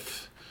Helsingborgs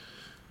IF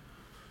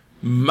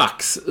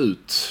max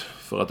ut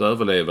för att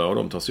överleva och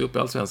de tar sig upp i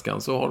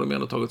allsvenskan, så har de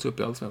ändå tagits upp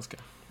i allsvenskan.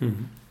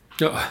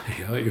 Ja,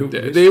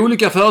 det är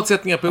olika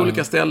förutsättningar på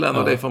olika ställen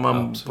och det får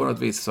man på något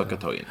vis försöka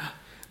ta in.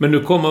 Men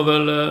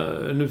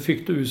nu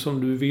fick du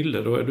som du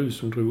ville, då är du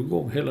som drog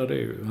igång hela det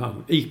ju.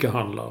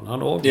 ICA-handlaren,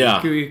 han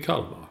avgick ju i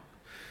Kalmar.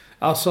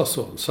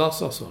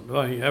 Sassason, det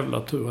var en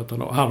jävla tur att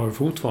han har ju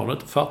fortfarande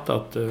inte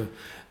fattat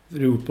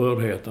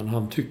upprördheten.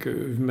 Han tycker,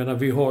 men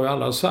vi har ju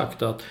alla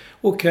sagt att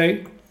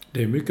okej,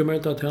 det är mycket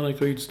möjligt att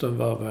Henrik Rydström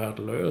var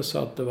värdelös,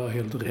 att det var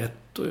helt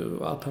rätt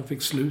att han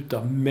fick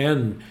sluta,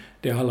 men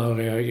det alla har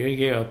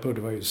reagerat på,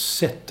 det var ju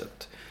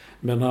sättet.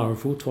 Men han har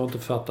fortfarande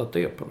inte fattat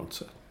det på något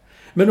sätt.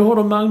 Men då har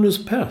de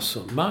Magnus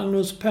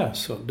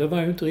Persson, det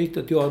var ju inte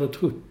riktigt jag hade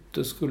trott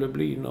det skulle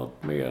bli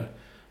något mer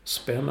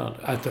spännande.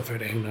 Därför är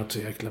det ägnat så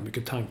jäkla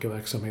mycket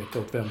tankeverksamhet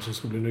åt vem som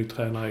skulle bli ny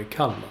tränare i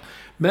Kalmar.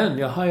 Men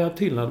jag hajade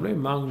till när det blev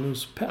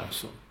Magnus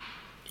Persson.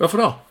 Varför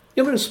då?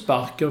 Ja, men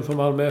sparken från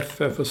Malmö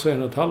FF och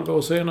sen ett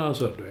halvår senare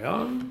så är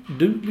han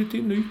dugligt i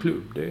en ny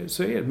klubb.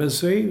 Men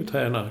så är ju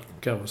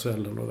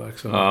tränarkarusellen och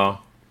verksamheten.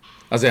 Ja.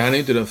 Alltså han är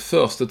inte den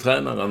första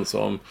tränaren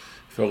som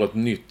får ett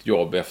nytt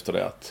jobb efter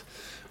det att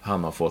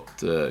han har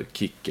fått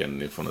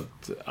kicken från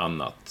ett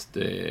annat.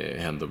 Det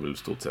händer väl i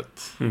stort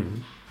sett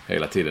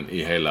hela tiden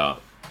i hela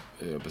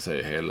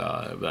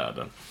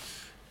världen.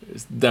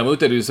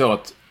 Däremot är det ju så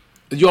att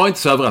jag är inte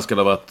så överraskad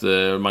av att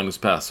Magnus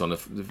Persson,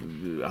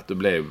 att det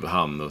blev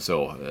han och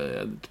så.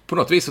 På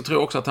något vis så tror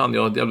jag också att han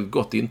gör ett jävligt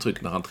gott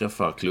intryck när han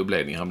träffar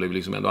klubbledningen. Han blev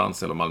liksom ändå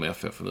anställd av Malmö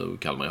FF och nu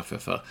Kalmar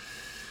FF här.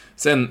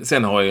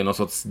 Sen har jag ju någon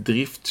sorts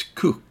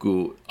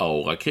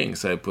driftkucko-aura kring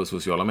sig på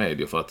sociala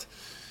medier för att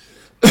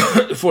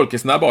folk är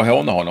snabba att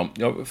håna honom.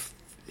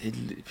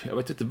 Jag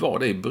vet inte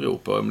vad det beror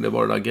på. Om det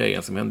var den där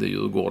grejen som hände i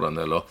Djurgården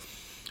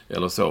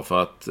eller så.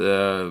 För att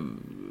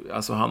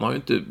alltså han har ju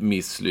inte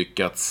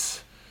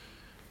misslyckats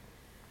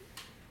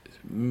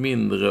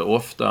mindre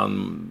ofta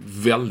än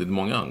väldigt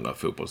många andra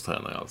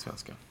fotbollstränare i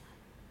allsvenskan.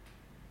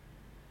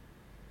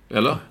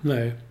 Eller?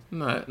 Nej,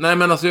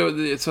 men alltså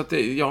så att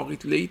jag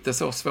har lite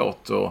så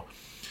svårt att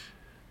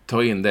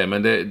ta in det.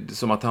 Men det är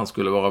som att han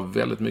skulle vara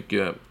väldigt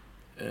mycket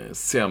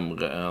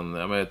sämre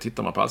än...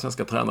 tittar man på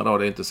allsvenska tränare då,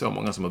 det är inte så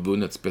många som har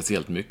vunnit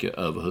speciellt mycket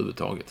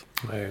överhuvudtaget.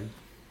 Nej.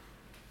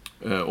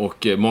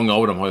 Och många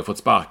av dem har ju fått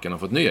sparken och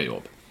fått nya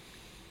jobb.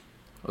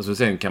 Och så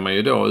sen kan man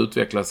ju då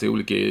utvecklas i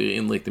olika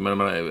inriktningar.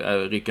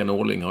 Men Rickard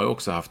Norling har ju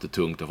också haft det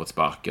tungt och fått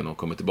sparken och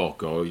kommit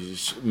tillbaka. Och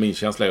min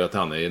känsla är att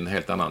han är en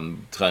helt annan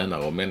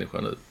tränare och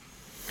människa nu.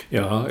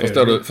 Ja,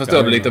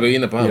 förstår du lite vad vi är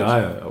inne på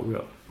här?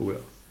 Ja.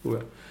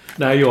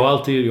 Nej, jag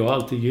har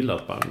alltid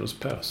gillat Magnus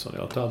Persson.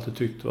 Jag har alltid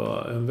tyckt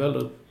var en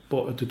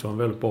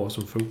väldigt bra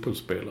som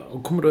fotbollsspelare.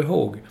 Och kommer du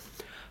ihåg,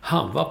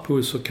 han var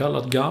på så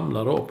kallat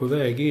gamla då på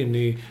väg in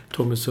i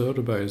Tommy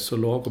Söderbergs och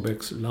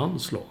Lagerbäcks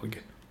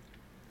landslag.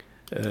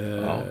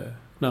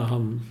 När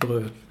han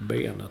bröt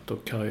benet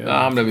och karriären. Ja,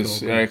 han blev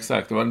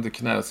exakt. Det var inte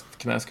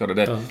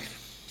knäskada.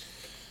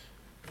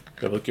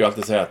 Jag brukar ju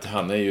alltid säga att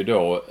han är ju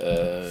då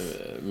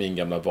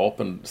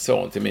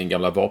son till min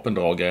gamla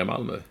vapendragare i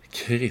Malmö,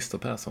 Christer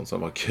Persson,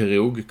 som var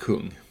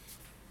krogkung.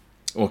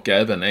 Och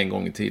även en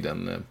gång i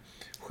tiden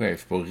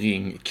chef på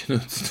Ring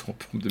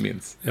Knutstorp, om du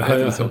minns.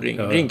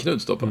 Ring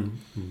Knutstorp.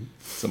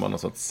 Som var någon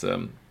sorts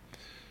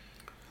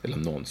Eller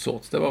någon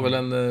sorts. Det var väl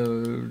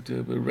en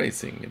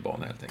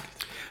racingbana helt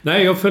enkelt.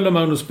 Nej, jag följde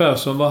Magnus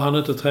Persson. Var han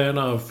inte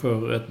tränare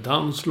för ett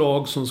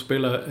danslag som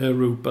spelar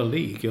Europa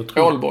League? Jag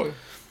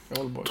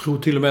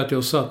tror till och med att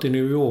jag satt i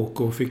New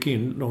York och fick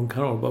in någon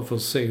kanal bara för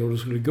att se hur det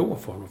skulle gå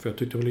för honom. För jag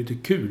tyckte det var lite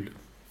kul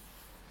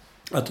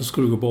att det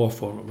skulle gå bra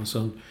för honom. Och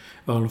sen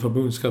var han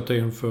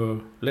förbundskapten för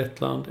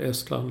Lettland,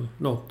 Estland,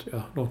 något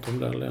av de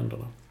där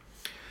länderna.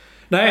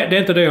 Nej, det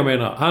är inte det jag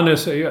menar. Han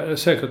är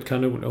säkert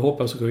kanon. Jag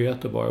hoppas det går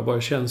jättebra.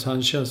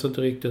 Han känns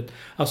inte riktigt...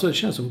 Alltså det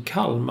känns som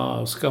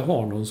Kalmar ska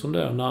ha någon sån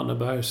där Nanne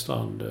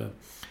Bergstrand,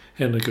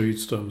 Henrik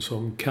Rydström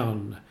som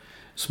kan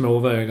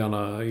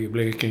småvägarna i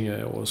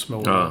Blekinge och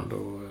Småland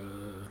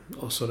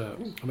och sådär.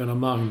 Jag menar,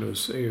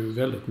 Magnus är ju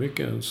väldigt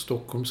mycket en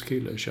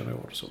Stockholmskille, känner jag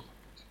det som.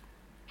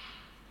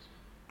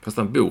 Fast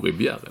han bor i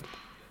Bjärred.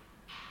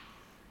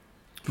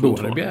 Bor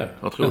han i Bjärred?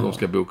 Jag tror de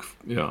ska bo...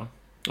 Ja.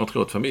 Jag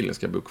tror att familjen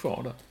ska bo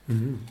kvar där.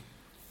 Mm.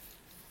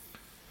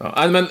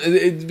 Ja, men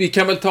vi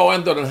kan väl ta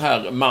ändå den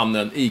här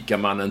mannen,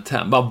 ICA-mannen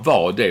Tern. Vad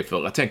var det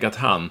för? Jag tänker att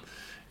han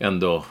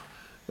ändå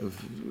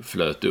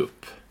flöt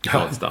upp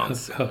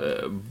någonstans.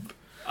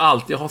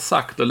 Allt jag har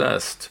sagt och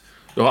läst.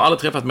 Jag har aldrig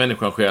träffat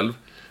människan själv.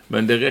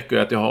 Men det räcker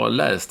ju att jag har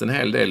läst en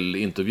hel del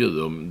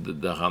intervjuer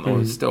där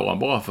han står han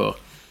bara för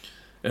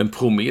en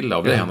promille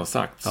av det han har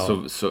sagt. Ja.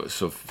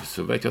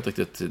 Så vet jag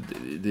inte riktigt.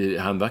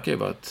 Han verkar ju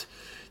vara ett...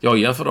 Jag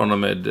jämför honom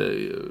med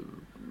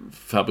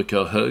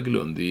fabrikör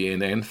Höglund i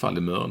En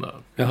enfaldig mörnare.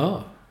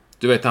 Jaha.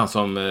 Du vet han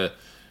som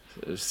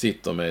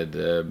sitter med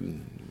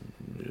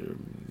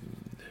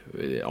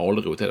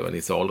Alrot, eller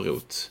Nisse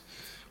Alrot,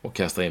 och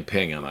kastar in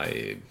pengarna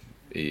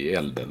i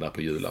elden där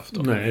på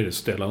julafton. Nej, det är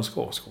Stellan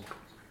Skarsgård.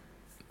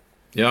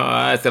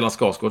 Ja, Stellan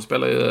Skarsgård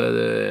spelar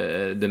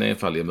ju den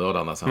enfaldiga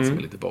mördaren, alltså han som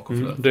är lite bakom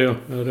flöt. Det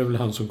är väl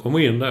han som kommer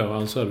in där och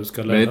han säger att du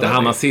ska lära. Men inte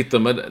han sitter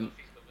med...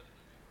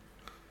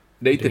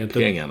 Det är inte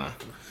pengarna.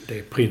 Det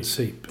är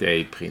principen. Det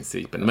är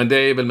principen. Men det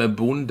är väl med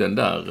bonden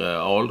där,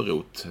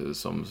 Alrot,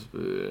 som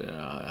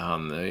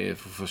han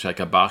får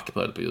käka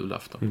barkbröd på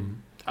julafton.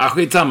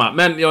 Skitsamma.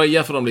 Men jag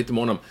jämför dem lite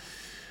med honom.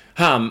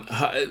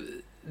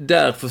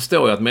 Där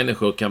förstår jag att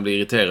människor kan bli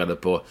irriterade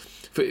på...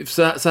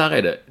 För så här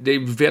är det. Det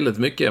är väldigt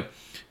mycket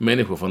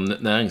människor från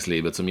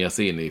näringslivet som ger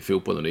sig in i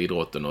fotbollen och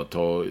idrotten och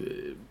tar...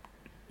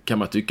 kan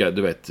man tycka,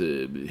 du vet,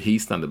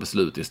 hisnande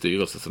beslut i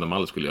styrelsen som de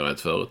aldrig skulle göra i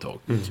ett företag.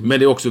 Men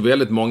det är också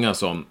väldigt många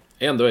som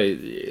ändå är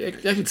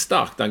jäkligt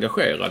starkt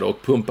engagerade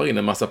och pumpar in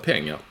en massa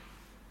pengar.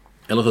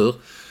 Eller hur?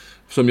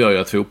 Som gör ju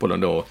att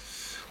fotbollen då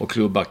och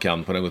klubbar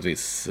kan på något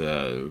vis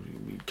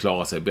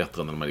klara sig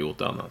bättre än de har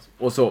gjort annars.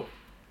 Och så,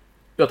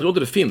 jag tror inte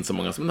det finns så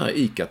många som den här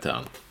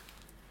ICA-Tern.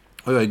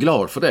 Och jag är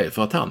glad för det,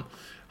 för att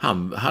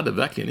han hade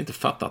verkligen inte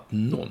fattat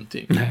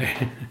någonting.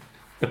 Nej.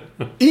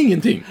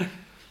 Ingenting.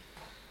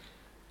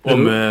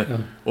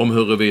 Om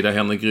huruvida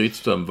Henrik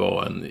Rydström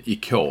var en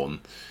ikon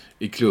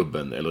i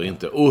klubben eller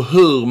inte. Och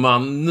hur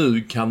man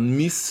nu kan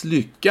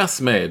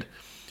misslyckas med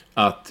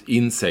att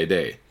inse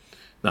det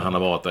när han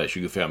har varit där i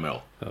 25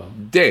 år. Ja.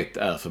 Det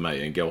är för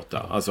mig en gåta.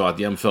 Alltså att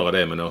jämföra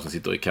det med någon som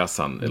sitter i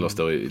kassan eller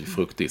står i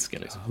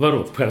fruktdisken. Liksom.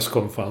 Vadå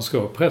presskonferens?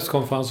 Ska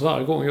presskonferens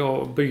varje gång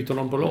jag byter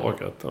någon på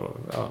lagret?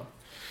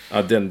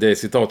 Ja, det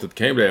citatet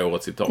kan ju bli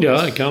årets citat.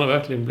 Ja, det kan det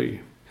verkligen bli.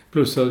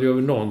 Plus att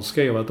någon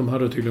skrev att de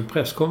hade tydligen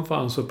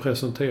presskonferens och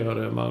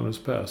presenterade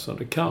Magnus Persson.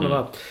 Det kan ha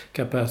varit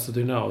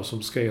Capacity Now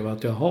som skrev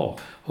att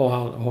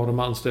har de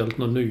anställt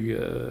någon ny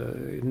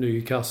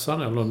i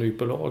kassan eller någon ny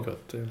på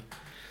lagret?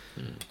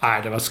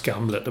 Nej, det var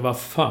skamligt. Det var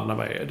fan av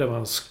mig. Det var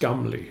en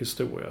skamlig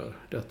historia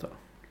detta.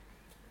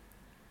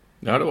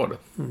 Ja, det var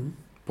det.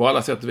 På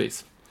alla sätt och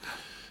vis.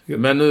 Ja.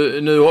 Men nu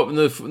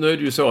är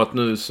det ju så att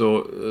nu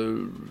så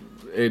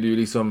är det ju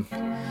liksom...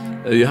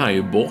 är han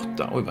ju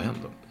borta. Oj, vad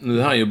händer? Nu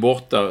är han ju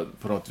borta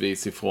på något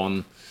vis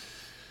ifrån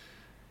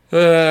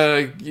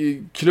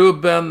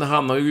klubben.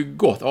 Han har ju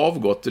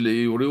avgått, eller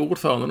gjorde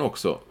ordföranden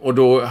också. Och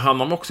då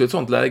hamnar man också i ett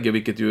sånt läge,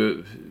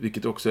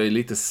 vilket också är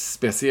lite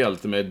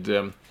speciellt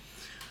med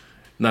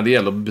när det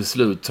gäller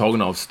beslut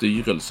tagna av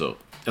styrelser.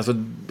 Alltså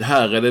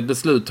här är det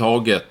beslut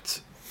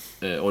taget,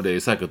 och det är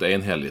säkert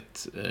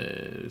enhälligt,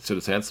 så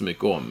det säger inte så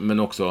mycket om, men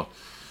också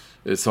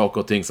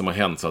saker och ting som har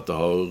hänt så att det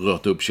har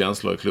rört upp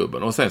känslor i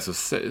klubben. Och sen så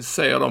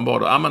säger de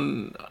bara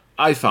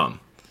aj fan,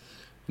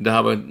 det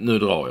här var, nu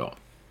drar jag.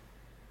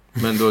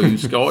 Men då är ju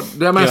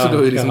då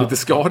är liksom lite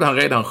skadan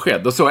redan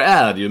skedd. Och så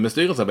är det ju med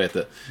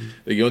styrelsearbete.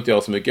 Det går inte att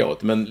göra så mycket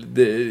åt. Men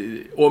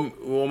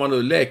om man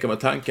nu leker med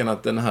tanken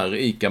att den här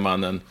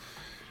ICA-mannen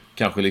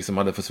kanske liksom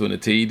hade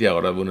försvunnit tidigare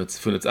och det hade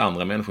funnits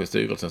andra människor i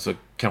styrelsen, så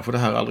kanske det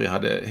här aldrig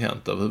hade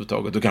hänt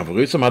överhuvudtaget. Och kanske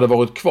Rydström hade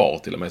varit kvar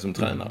till och med som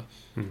tränare.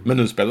 Men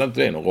nu spelar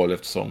inte det någon roll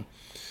eftersom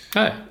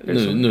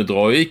nu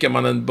drar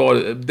ICA-mannen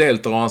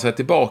dels drar han sig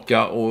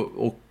tillbaka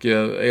och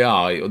är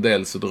arg, och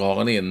dels så drar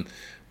han in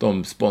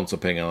de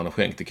sponsorpengarna han har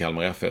skänkt till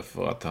Kalmar FF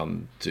för att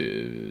han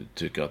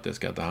tycker att det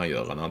ska inte han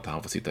göra när inte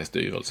han får sitta i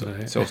styrelsen.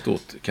 Nej. Så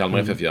stort Kalmar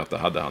FF-hjärta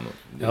hade han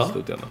i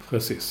slutändan.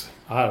 Precis.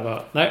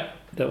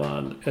 Det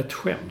var ett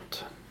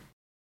skämt.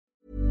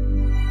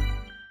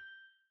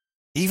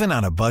 Even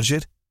on a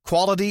budget,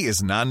 quality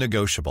is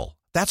non-negotiable.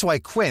 That's why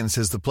Quince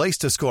is the place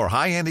to score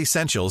high-end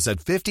essentials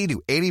at 50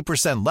 to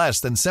 80% less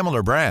than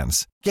similar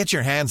brands. Get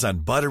your hands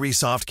on buttery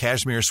soft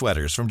cashmere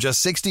sweaters from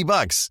just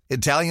 $60,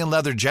 Italian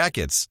leather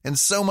jackets, and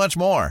so much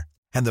more.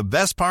 And the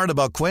best part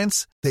about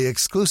Quince, they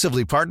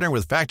exclusively partner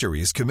with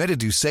factories committed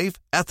to safe,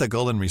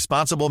 ethical, and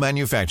responsible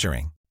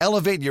manufacturing.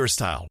 Elevate your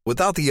style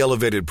without the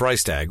elevated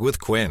price tag with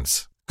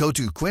Quince. Go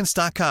to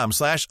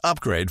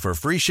quince.com/upgrade for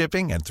free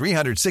shipping and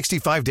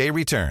 365-day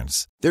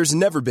returns. There's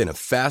never been a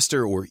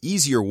faster or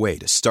easier way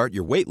to start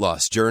your weight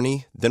loss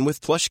journey than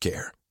with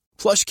PlushCare.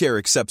 PlushCare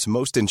accepts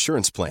most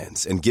insurance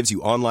plans and gives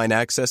you online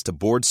access to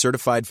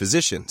board-certified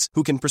physicians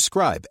who can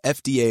prescribe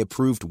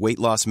FDA-approved weight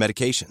loss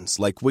medications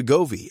like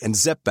Wegovy and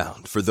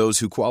Zepbound for those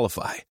who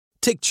qualify.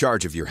 Take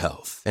charge of your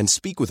health and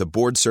speak with a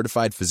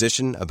board-certified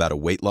physician about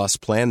a weight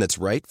loss plan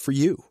that's right for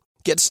you.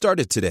 Get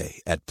started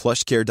today at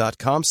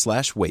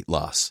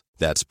plushcare.com/weightloss.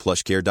 That's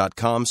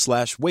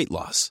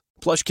plushcare.com/weightloss.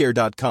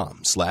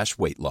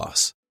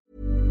 plushcare.com/weightloss.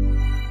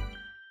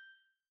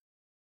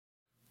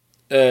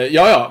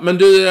 Men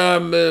du...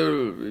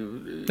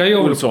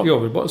 Jag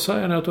vill bara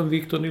säga något om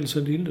Victor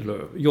Nilsson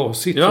Lindelöf. Jag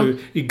sitter ju...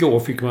 Igår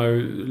fick man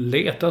ju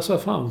leta sig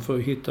fram för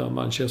att hitta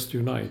Manchester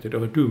United. Jag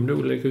var dum nog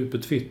att lägga ut på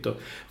Twitter.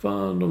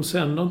 Fan, de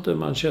sänder inte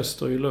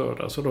Manchester i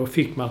lördag. Så då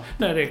fick man...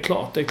 Nej, det är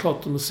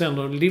klart de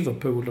sänder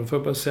Liverpool. De får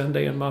bara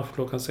sända en match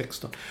klockan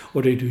 16.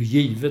 Och det är ju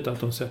givet att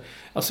de säger...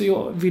 Alltså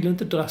jag vill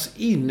inte dras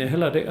in i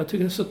hela det. Jag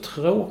tycker det är så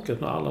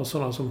tråkigt när alla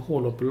sådana som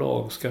håller på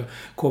lag ska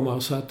komma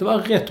och säga att det var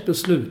rätt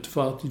beslut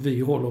för att vi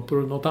håller på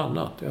något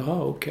annat.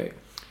 Jaha, okej.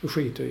 Det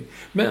skiter i.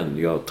 Men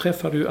jag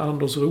träffade ju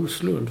Anders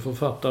Roslund,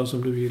 författare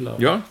som du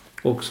gillar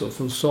också,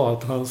 som sa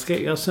att han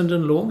skrev, sen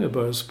den långe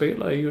började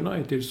spela i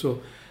United så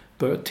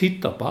började jag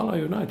titta på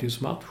alla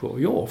Uniteds matcher.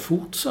 Jag har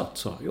fortsatt,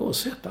 så jag har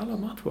sett alla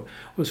matcher.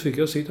 Och så fick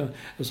jag sitta,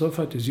 jag sa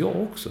faktiskt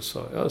jag också,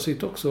 så jag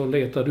sitter också och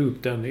letade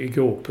upp den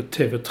igår på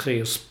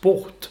TV3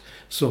 Sport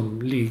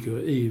som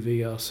ligger i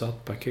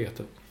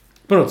Viasat-paketet.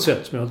 På något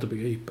sätt som jag inte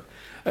begriper.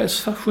 Jag är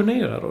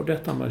fascinerad av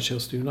detta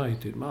Manchester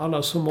United med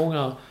alla så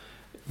många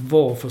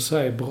var för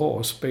sig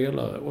bra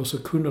spelare och så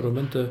kunde de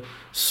inte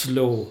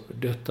slå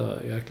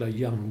detta jäkla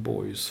Young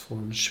Boys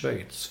från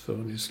Schweiz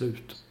förrän i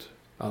slutet,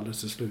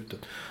 alldeles i slutet.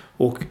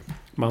 Och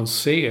man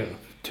ser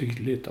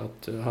tydligt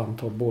att han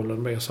tar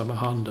bollen med sig med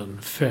handen,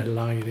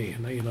 fäller i det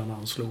innan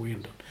han slår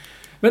in den.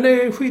 Men det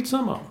är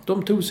skitsamma.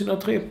 De tog sina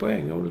 3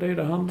 poäng och det är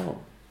det handlar om.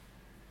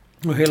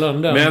 Och hela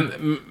den där...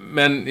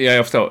 Men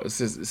jag förstår.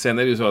 Sen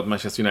är det ju så att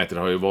Manchester United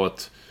har ju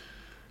varit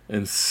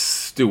en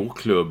stor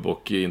klubb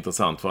och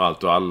intressant för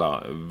allt och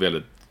alla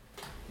väldigt,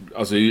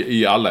 alltså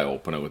i alla år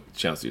på något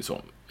känns det ju som,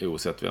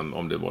 oavsett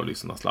om det var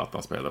liksom när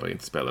Zlatan spelade eller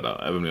inte spelade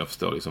där, även om jag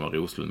förstår liksom vad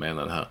Roslund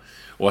menar det här.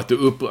 Och att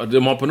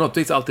de har på något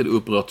vis alltid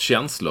upprört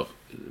känslor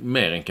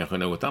mer än kanske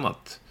något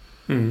annat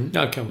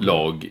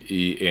lag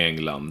i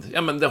England.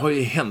 Ja, men det har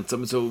ju hänt,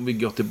 så vi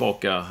går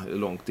tillbaka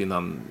långt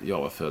innan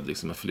jag var född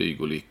liksom med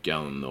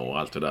flygolyckan och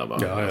allt det där va.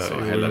 Alltså,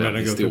 hela den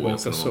historien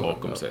som de har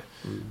bakom sig.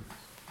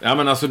 Ja,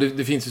 men alltså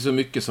det finns ju så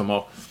mycket som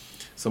har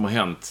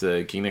hänt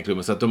kring den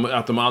klubben så att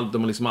de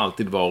har liksom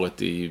alltid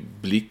varit i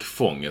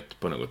blickfånget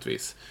på något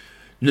vis.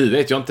 Nu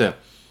vet jag inte,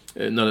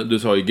 när du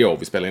sa igår,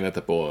 vi spelade in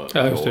detta på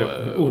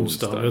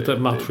onsdag. Detta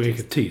match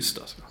gick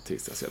tisdags.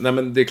 Nej,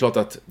 men det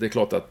är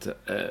klart att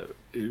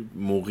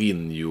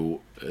Mourinho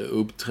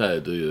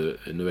uppträder ju,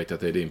 nu vet jag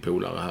att det är din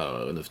polare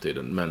här nu för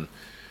tiden, men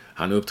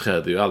han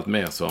uppträder ju allt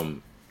mer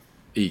som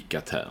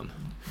Ica-tärn.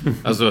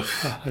 Alltså,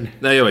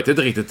 nej, jag vet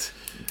inte riktigt.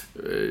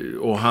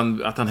 Och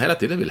att han hela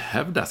tiden vill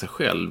hävda sig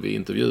själv i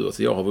intervjuer.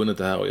 Så jag har vunnit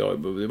det här och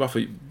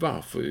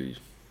varför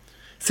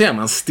ser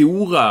man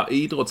stora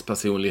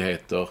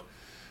idrottspersonligheter,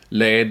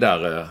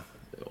 ledare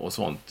och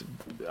sånt,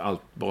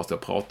 allt bara ska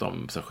prata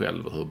om sig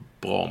själv och hur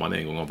bra man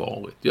en gång har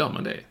varit. Gör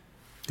man det?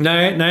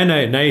 Nej,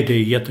 det är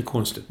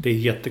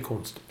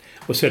jättekonstigt.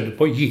 Och sen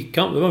bara gick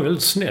han. Det var en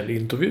väldigt snäll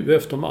intervju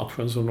efter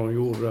matchen som de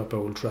gjorde där på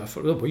Old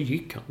Trafford. Det bara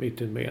gick han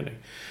mitt i en mening.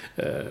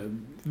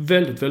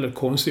 Väldigt, väldigt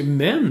konstigt.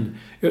 Men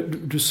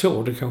du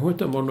såg det kanske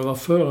inte om det var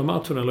före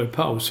matchen eller i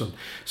pausen.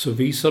 Så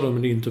visade de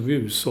en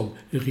intervju som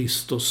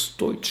Risto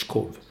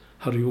Stoichkov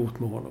hade gjort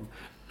med honom.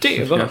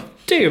 Det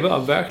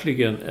var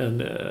verkligen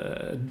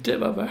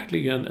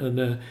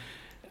en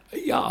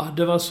ja,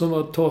 det var som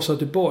att ta sig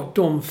tillbaka.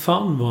 De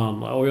fann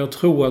varandra och jag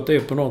tror att det är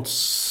på något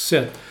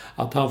sätt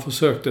att han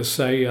försökte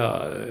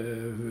säga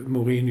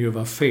Mourinho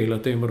var fel,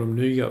 att det är med de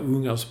nya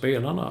unga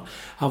spelarna.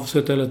 Han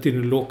försökte hela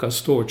tiden locka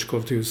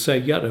Stoichkov till att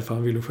säga det, för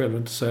han ville själv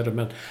inte säga det,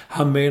 men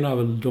han menar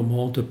väl de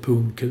har inte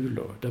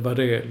pungkulor. Det var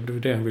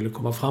det han ville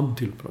komma fram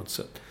till på något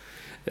sätt.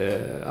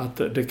 Att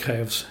det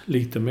krävs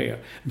lite mer.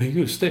 Men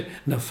just det,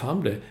 när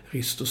fan blev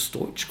Risto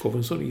Stoichkov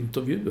en sån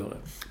intervjuare?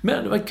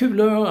 Men det var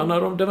kul att höra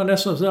när det var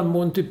nästan sån där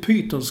Monty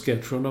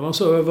Python-sketch där man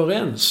så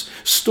överens.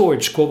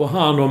 Stoichkov och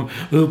han om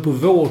hur på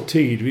vår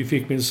tid vi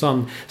fick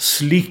minsann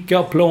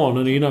slicka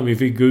planen innan vi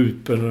fick gå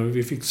ut på den.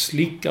 Vi fick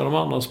slicka de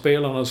andra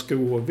spelarnas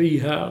skor och vi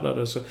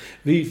härdade så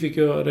vi fick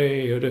göra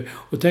det.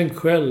 Och tänk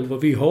själv,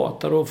 och vi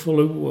hatade att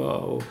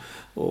förlora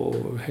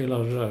och hela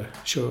det där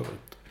köret.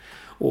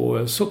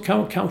 Och så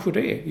kanske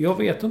det. Jag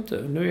vet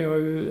inte. Nu är jag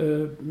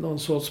ju någon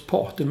sorts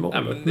part i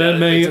målet.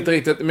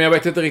 Men jag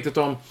vet inte riktigt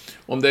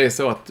om det är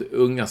så att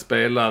unga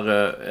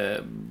spelare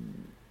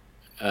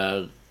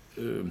är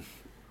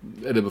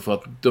det för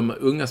att de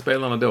unga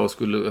spelarna då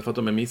för att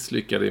de är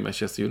misslyckade i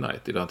Manchester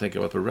United. Jag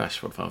tänker på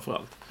Rashford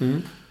framförallt.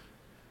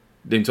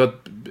 Det är inte så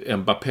att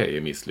Mbappé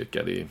är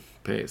misslyckad i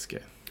PSG.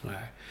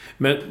 Nej.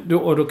 Men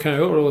då kan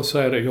jag då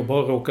säga det. Jag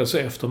bara råkade se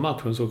efter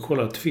matchen så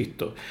kollade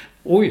Twitter.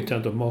 Oj,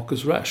 tänkte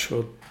Marcus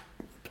Rashford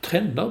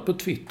trendar på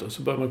Twitter.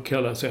 Så börjar man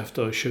kalla sig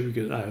efter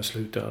 20. Nej, jag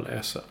slutar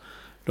läsa.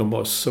 De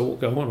bara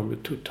sågar honom ju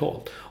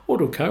totalt. Och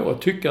då kan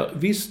jag tycka,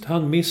 visst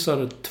han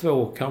missade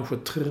 2, kanske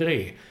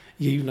 3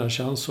 givna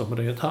chanser. Men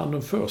det är inte han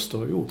den första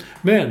har gjort.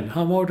 Men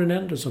han var den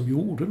enda som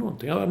gjorde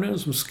någonting. Han var den enda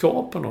som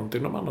skapade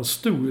någonting. De andra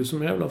stod ju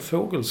som jävla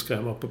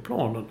fågelskrämmar på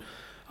planen.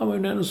 Han var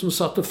ju den enda som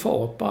satte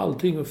fart på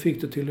allting och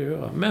fick det till att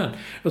göra. Men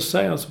jag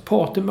säger alltså,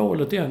 part i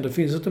målet igen. Det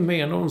finns inte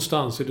mer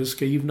någonstans i det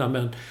skrivna.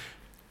 Men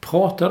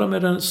pratade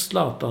med den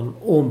Zlatan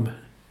om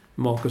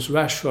Marcus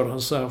Rashford.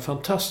 Han säger,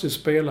 fantastisk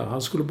spelare.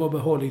 Han skulle bara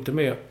ha lite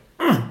mer.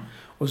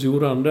 Och så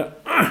gjorde han det.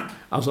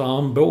 Alltså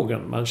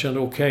armbågen. Man kände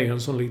okej,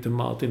 en sån liten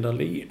Martin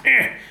Dahlin.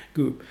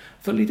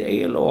 För lite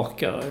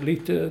elakare,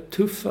 lite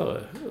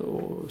tuffare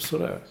och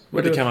sådär.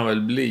 Men det kan man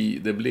väl bli.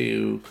 Det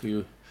blir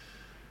ju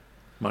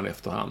man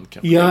efterhand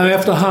kanske. Ja,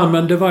 efterhand.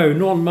 Men det var ju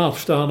någon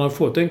match där han har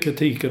fått den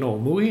kritiken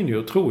av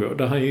Mourinho, tror jag.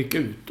 Där han gick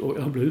ut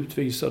och han blev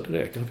utvisad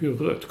direkt. Han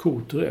fick rött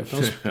kort direkt.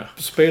 Han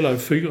spelade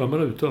 4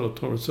 minuter eller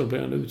tror jag, så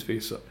blev han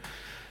utvisad.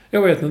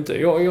 Jag vet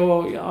inte.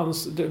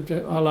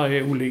 Alla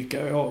är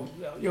olika.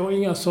 Jag har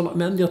inga sådana.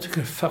 Men jag tycker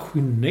det är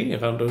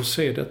fascinerande att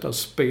se detta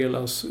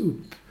spelas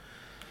upp.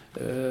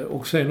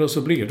 Och sen då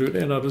så blir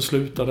det när det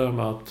slutar där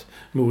med att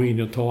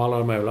Mourinho tar alla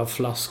de här jävla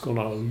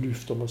flaskorna och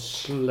lyfter dem och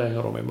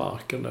slänger dem i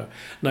marken där.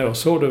 När jag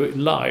såg det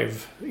live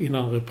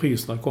innan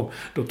repriserna kom,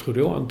 då trodde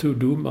jag han tog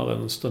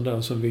domaren, den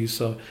där som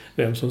visar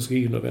vem som ska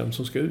in och vem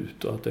som ska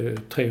ut och att det är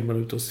 3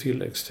 minuters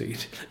tilläggstid.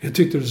 Jag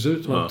tyckte det såg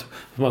ut som att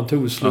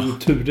man slog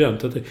ut den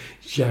att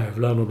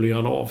jävlar, nu blir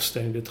han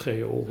avstängd i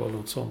 3 år eller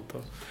något sånt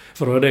där.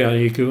 För det var det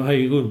han gick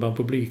runt bland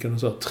publiken och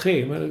sa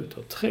 3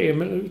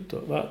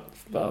 minuter.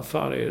 Vad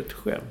fan är det ett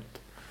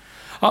skämt?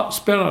 Ja,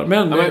 spännande.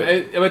 Men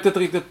jag vet inte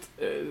riktigt.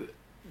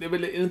 Det är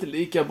väl inte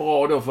lika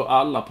bra då för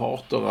alla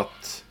parter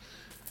att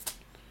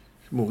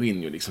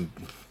Mourinho liksom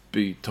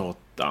byter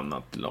ett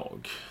annat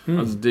lag.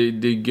 Alltså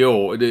det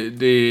går.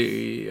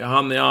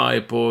 Han är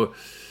arg på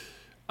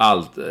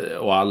allt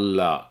och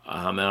alla.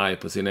 Han är arg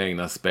på sina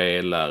egna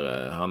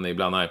spelare. Han är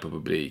ibland arg på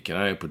publiken.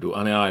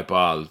 Han är arg på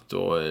allt.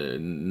 Och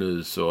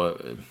nu så...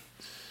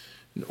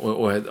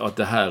 Och att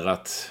det här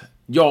att...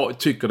 Jag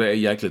tycker det är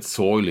jäkligt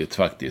sorgligt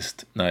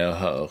faktiskt när jag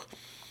hör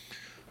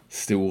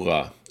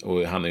stora,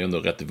 och han är ju ändå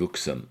rätt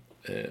vuxen,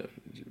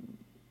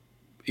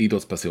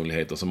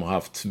 idrottspersonligheter som har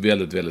haft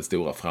väldigt, väldigt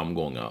stora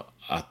framgångar,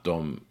 att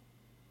de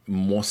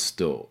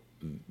måste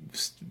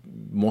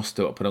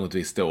på något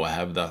vis stå och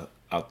hävda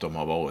att de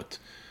har varit,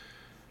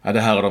 ja,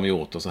 det här har de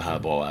gjort och så här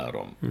bra är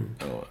de.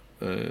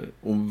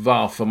 Och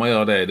varför man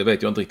gör det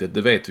vet jag inte riktigt.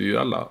 Det vet vi ju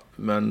alla.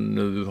 Men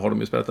nu har de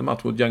ju spelat en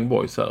match mot Young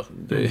Boys här.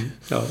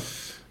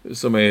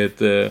 Som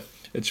är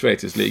ett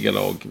schweiziskt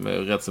ligalag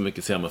med rätt så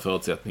mycket sämre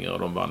förutsättningar, och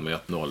de vann med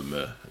 1-0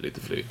 med lite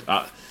flyt.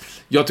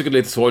 Jag tycker det är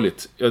lite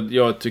sorgligt.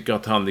 Jag tycker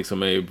att han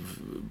liksom är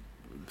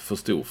för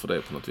stor för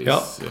det på något vis.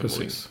 Ja,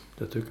 precis.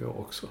 Det tycker jag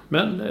också.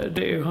 Men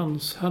det är ju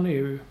han är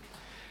ju...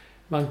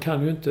 Man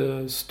kan ju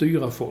inte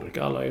styra folk.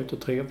 Alla är ju inte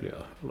trevliga.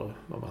 Eller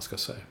vad man ska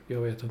säga.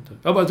 Jag vet inte.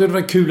 Jag bara tyckte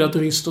det var kul att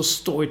Risto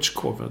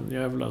Stoichkov, en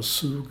jävla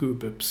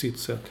surgubbe på sitt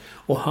sätt.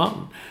 Och han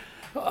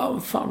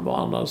fan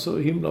var han så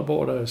himla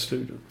bra där i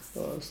studion.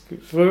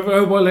 För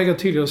jag bara lägga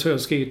till, jag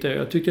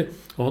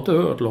har inte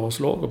hört Lars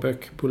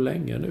Lagerbäck på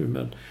länge nu,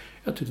 men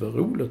jag tyckte det var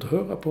roligt att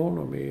höra på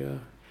honom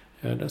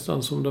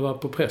nästan som det var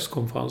på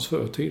presskonferens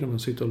förr tiden. Man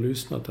sitter och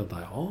lyssnar och tänkte,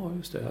 ja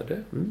just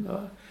det.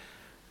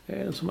 Det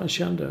är som man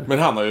kände. Men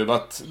han har ju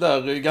varit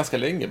där ganska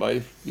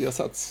länge, vi har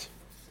satts.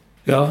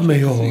 Ja, men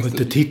jag har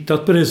inte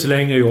tittat på det så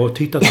länge. Jag har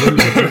tittat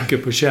väldigt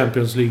mycket på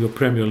Champions League och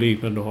Premier League,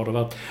 men då har det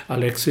varit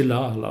Alexi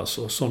Lalas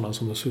och sådana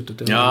som har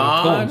suttit i en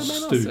amerikansk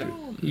studio.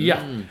 Ja,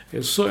 det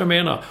är så jag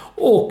menar.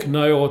 Och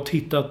när jag har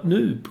tittat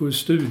nu på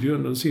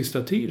studion den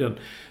sista tiden,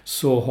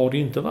 så har det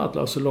inte varit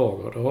Lasse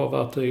Lager. Det har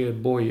varit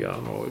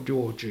Bojan och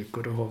Georgic,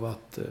 och det har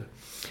varit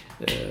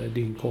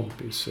din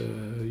kompis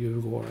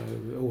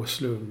Djurgården,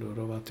 Åslund, och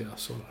det har varit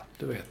sådär,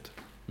 du vet.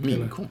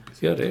 Min kompis?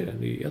 Ja, det är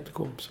den. Det är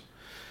jättekompis.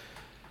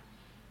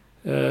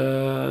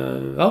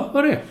 Ja,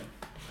 vad är det?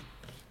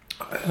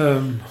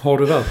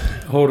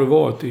 Har du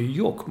varit i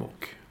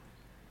Jokkmokk?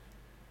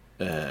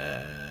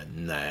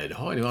 Nej, det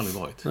har jag ju aldrig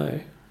varit.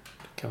 Nej,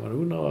 kan man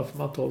undra varför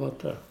man inte har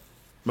varit där.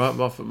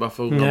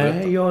 Varför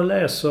Nej, jag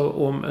läser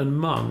om en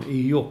man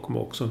i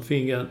Jokkmokk som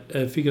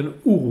fick en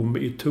orm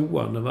i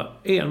toan. Den var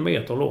 1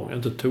 meter lång,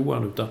 inte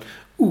toan utan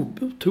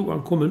ur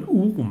toan kom en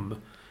orm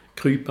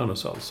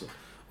krypandes alltså.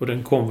 Och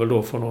den kom väl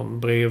då från någon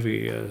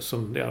bredvid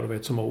som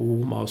har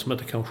ormar och som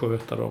inte kan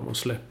sköta dem och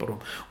släpper dem.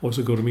 Och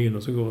så går de in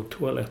och så går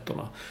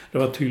toaletterna. Det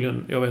var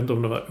tydligen, jag vet inte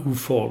om det var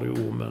ofarlig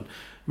orm, men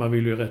man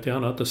vill ju rätt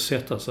gärna inte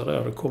sätta sig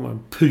där. Det kommer en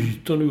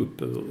pyton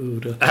upp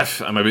ur det.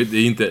 Men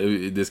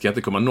det ska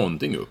inte komma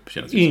någonting upp,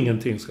 känns det.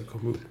 Ingenting ska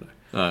komma upp,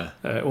 nej.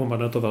 Om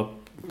man inte har varit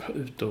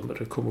ute och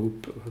det kommer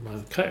upp och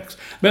man kräks.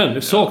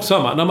 Men sak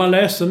samma. När man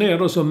läser ner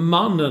då så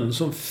mannen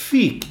som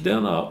fick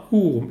denna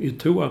orm i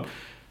toan.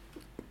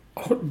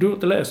 Du har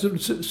inte läst,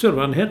 så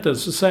vad han hette,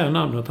 så säger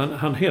namnet.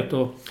 Han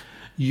heter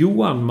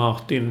Johan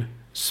Martin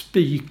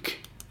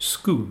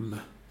Spikskum.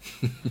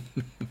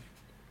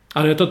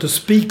 Han heter inte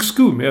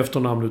Spikskum i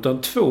efternamn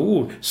utan 2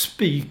 ord.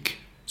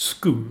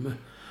 Spikskum.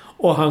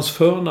 Och hans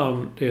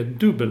förnamn är ett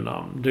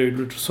dubbelnamn. Det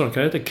är så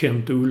kan heta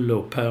Kent Ulle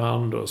och Per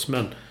Anders,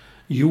 men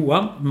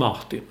Johan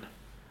Martin.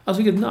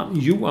 Alltså vilket namn?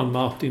 Johan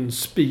Martin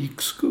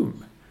Spikskum.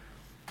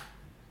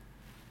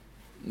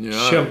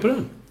 Ja, Känn på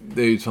den.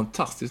 Det är ju ett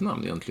fantastiskt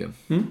namn egentligen.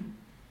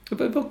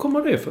 Vad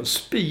kommer det för?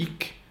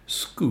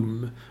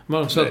 Spikskum.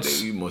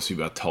 Det måste ju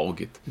vara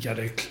taget. Ja,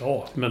 det är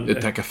klart. Men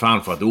jag tackar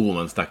fan för att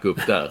ormen stack upp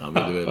där. Han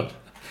ville väl...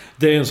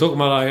 Det är en sak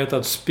man har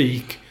hetat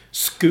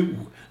spiksko.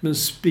 Men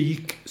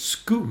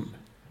spikskum.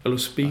 Eller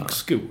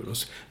spiksko.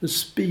 Men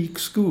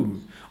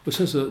spikskum. Och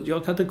sen så,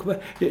 jag kan inte komma...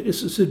 Det är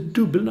så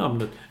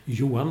dubbelnamnet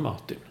Johan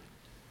Martin.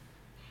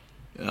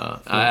 Ja,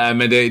 nej,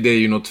 men det är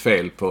ju något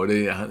fel på.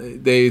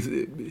 Det är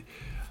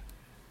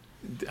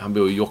han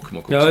bor i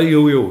Jokkmokk också. Ja,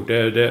 jo.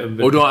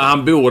 Och då,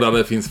 han bor där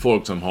det finns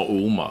folk som har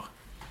ormar.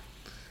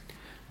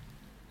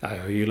 Nej,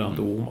 jag gillar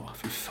inte ormar.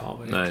 Fy fan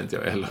vad nej, inte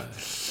jag heller.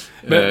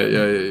 Men,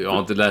 jag har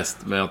inte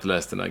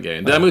läst den här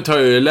grejen. Däremot har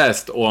jag ju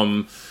läst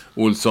om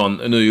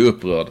Olsson, nu är jag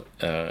upprörd,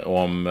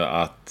 om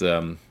att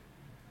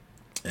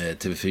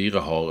TV4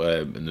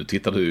 har, nu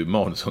tittar du ju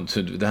Mansson,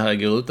 det här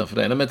går utanför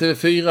dig. Nej, men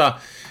TV4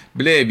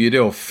 blev ju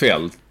då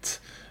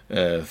fällt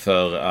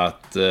för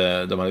att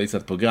de hade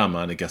visat ett program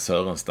med Annika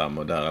Sörenstam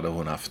och där hade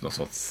hon haft någon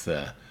sorts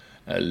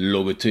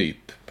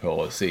logotyp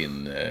på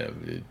sin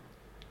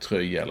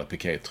tröja eller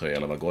pikétröja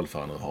eller vad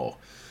golfaren nu har.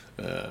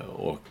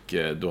 Och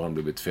då har han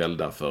blivit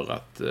fällda för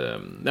att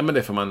nej, men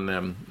det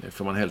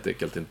får man helt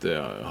enkelt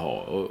inte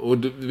ha. Och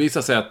det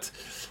visar sig att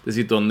det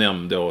sitter en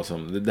nämnd då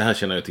som, det här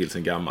känner jag till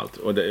sen gammalt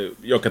och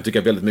jag kan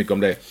tycka väldigt mycket om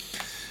det.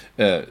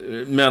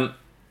 Men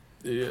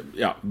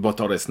ja, bara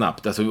ta det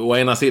snabbt. Alltså, å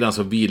ena sidan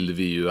så vill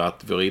vi ju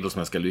att våra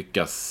idrottsmän ska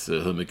lyckas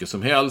hur mycket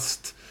som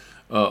helst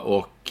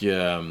och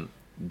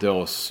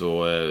då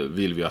så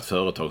vill vi att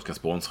företag ska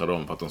sponsra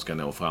dem för att de ska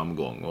nå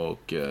framgång.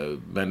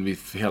 Men vi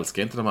helst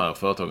ska inte de här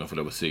företagen få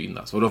lov att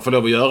synas. Och de får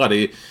lov att göra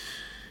det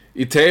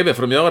i tv,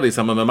 för de gör det i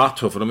samband med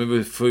matcher.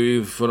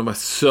 För de är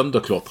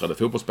sönderklottrade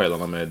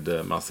fotbollsspelarna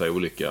med massa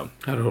olika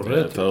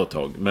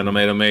företag. Men de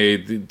är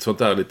i sånt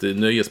där lite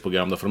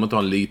nöjesprogram, då får de inte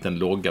ha en liten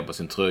logga på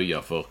sin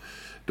tröja, för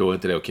då är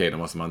inte det okej, då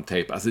måste man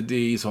tejpa. Alltså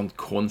det är sån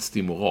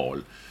konstig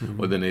moral.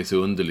 Och den är så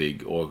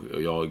underlig och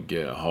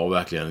jag har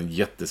verkligen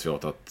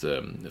jättesvårt att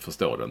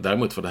förstå den.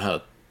 Däremot för det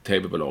här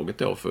tv-bolaget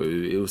då, för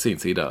å sin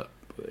sida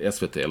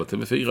SVT eller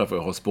TV4 får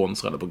ha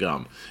sponsrade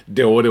program.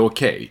 Då är det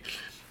okej.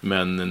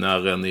 Men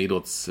när en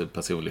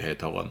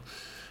idrottspersonlighet har en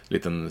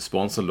liten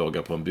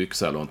sponsorlogga på en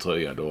byxa eller en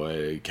tröja, då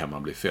kan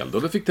man bli fälld.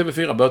 Och då fick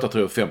TV4 böta,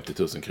 tror jag, 50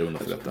 000 kronor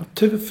för detta.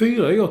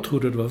 TV4, jag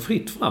trodde det var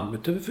fritt fram med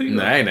TV4.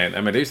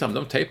 Nej, men det är ju samma.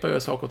 De tejpar ju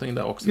saker och ting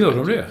där också. Gör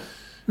de det?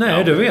 Nej,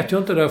 ja. Det vet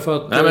jag inte därför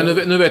att... Nej,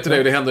 men nu vet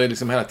du det händer ju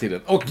liksom hela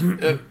tiden. Och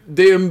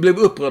det jag blev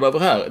upprörd över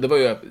här, det var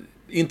ju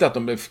inte att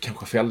de blev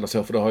kanske fällda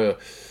så, för då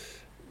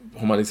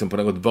har man liksom på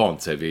något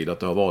vant sig vid att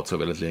det har varit så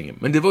väldigt länge.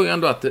 Men det var ju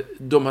ändå att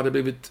de hade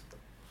blivit...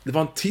 Det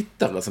var en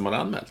tittare som hade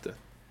anmält det.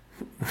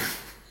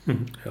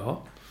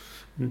 Ja.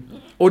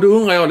 Och då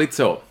undrar jag lite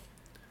så.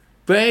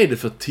 Vad är det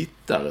för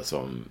tittare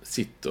som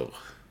sitter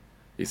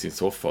i sin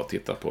soffa och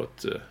tittar på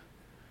ett...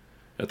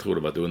 Jag tror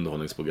det var ett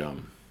underhållningsprogram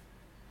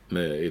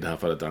med, i det här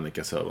fallet,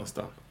 Annika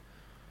Sörenstam.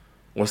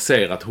 Och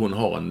ser att hon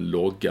har en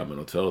logga med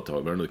något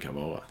företag, vad det nu kan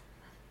vara.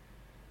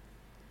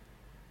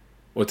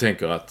 Och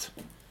tänker att...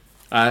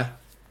 Nej,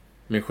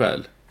 min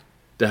själ.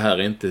 Det här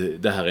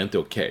är inte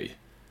okej.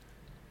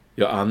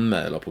 Jag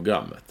anmäler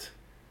programmet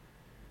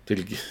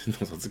till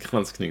någon sorts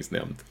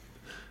granskningsnämnd.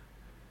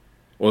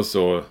 Och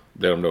så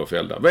blir de då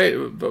fällda.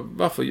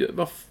 Varför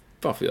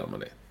gör man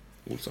det,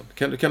 Olsson?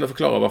 Kan du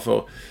förklara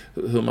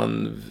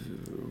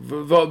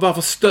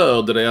varför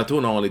störde det att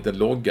hon har en liten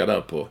logga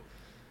där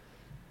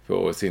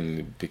på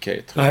sin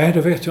piket? Nej,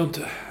 det vet jag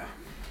inte.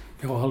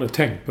 Jag har aldrig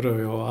tänkt på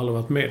det. Jag har aldrig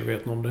varit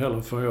medveten om det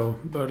heller. För jag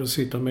började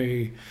sitta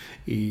med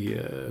i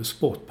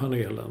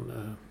sportpanelen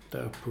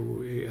där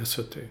i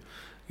SVT.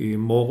 En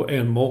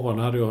morgon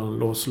hade jag en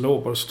Los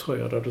Lobos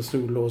tröja där det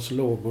stod Los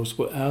Lobos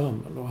på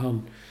ärmen. Och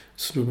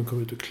snubben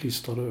kom ut och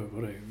klistrade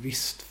över det.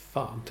 Visst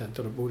fan,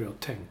 tänkte jag, det borde jag ha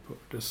tänkt på.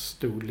 Det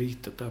stod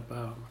litet där på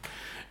ärmen.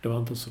 Det var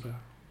inte sådär.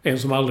 En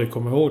som aldrig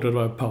kom ihåg det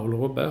var Paolo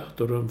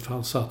Roberto.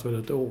 Han satt väl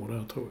ett år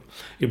där, tror jag.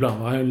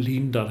 Ibland var han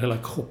lindad, hela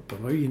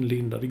kroppen var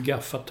inlindad i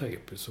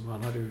gaffatejp. Så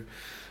han hade ju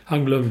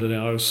Han glömde det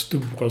här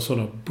stora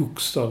sådana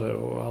bokstäver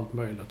och allt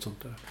möjligt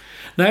sånt där.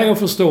 Nej, jag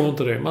förstår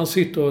inte det. Man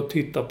sitter och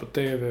tittar på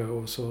TV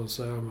och så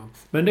säger man.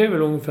 Men det är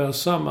väl ungefär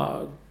samma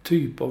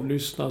typ av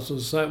lyssnare som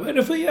säger, vad är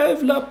det för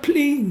jävla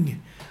pling?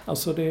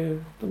 Alltså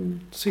de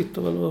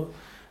sitter väl och...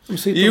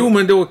 Jo,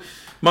 men då...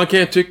 Man kan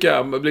ju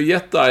tycka, bli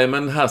jättearg,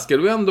 men här ska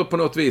du ändå på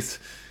något vis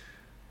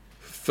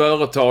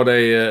företa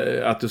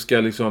dig att du ska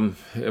liksom,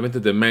 jag vet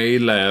inte,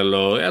 mejla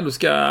eller du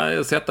ska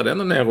sätta dig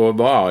ändå ner och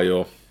vara arg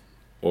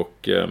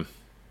och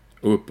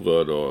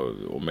upprörd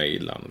och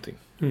mejla någonting.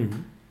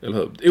 Eller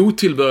hur?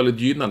 Otillbörligt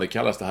gynnande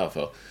kallas det här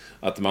för.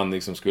 Att man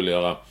liksom skulle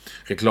göra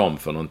reklam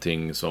för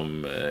någonting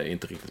som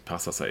inte riktigt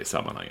passar sig i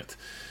sammanhanget.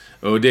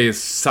 Och det är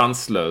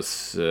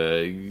sanslös,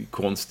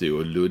 konstig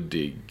och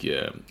luddig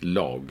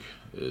lag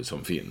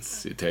som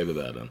finns i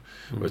tv-världen.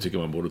 Och jag tycker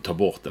man borde ta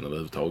bort den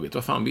överhuvudtaget.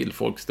 Vad fan vill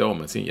folk stå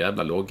med sin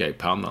jävla logga i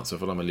pannan, så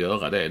får de väl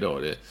göra det då.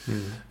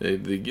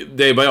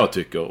 Det är vad jag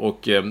tycker.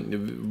 Och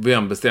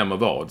vem bestämmer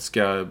vad?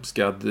 Ska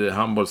ett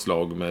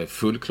handbollslag med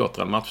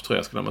fullklottrad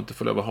matchtröja, ska de inte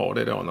få lov att ha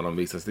det då när de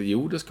visar sig?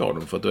 Jo, det ska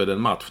de, för att då är det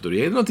en match. Då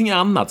är det någonting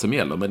annat som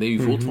gäller, men det är ju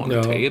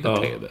fortfarande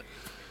tv.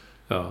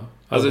 Ja.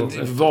 Alltså,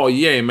 vad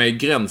ger mig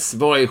gräns?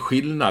 Vad är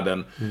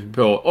skillnaden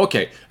på...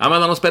 Okej,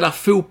 när de spelar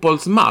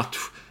fotbollsmatch,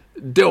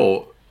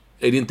 då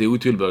är det inte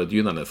otillbörligt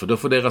gynnande, för då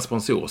får deras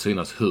sponsorer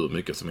synas hur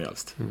mycket som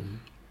helst.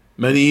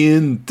 Men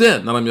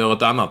inte när de gör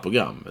ett annat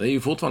program. Det är ju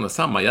fortfarande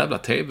samma jävla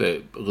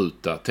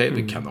tv-ruta,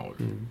 tv-kanal.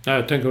 Ja,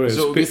 jag tänker det.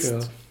 Så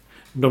visst.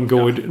 De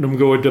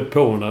går i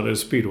depå när det är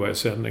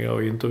speedway-sändningar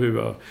och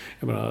intervjuar.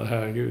 Jag menar,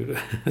 herregud.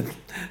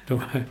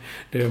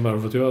 Det är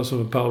man fått göra som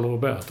med Paolo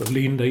Roberto.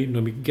 Linda in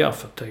dem i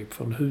gaffatejp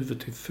från huvud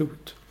till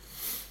fot.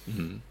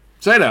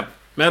 Så är det.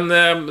 Men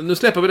nu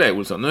släpper vi det,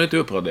 Olsson. Nu är jag inte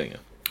upprörd längre.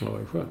 Ja,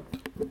 det är skönt.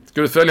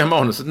 Ska du följa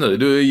manuset nu?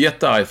 Du är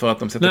jättearg för att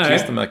de sätter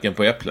klistermärken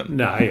på äpplen.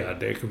 Nej,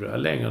 det kommer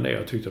längre ner.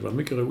 Jag tyckte det var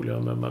mycket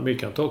roligare, men vi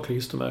kan ta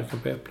klistermärken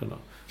på äpplena.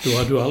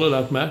 Du har aldrig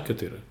lagt märke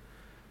till det?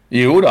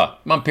 Jo då,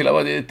 man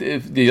pillar,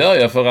 det gör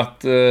jag för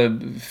att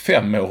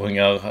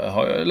 5-åringar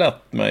har jag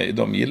lärt mig,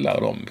 de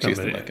gillar de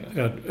klistermärkena.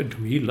 Ja,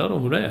 de gillar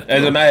dem och det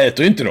äter. De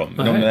äter inte dem.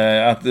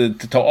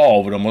 Att ta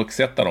av dem och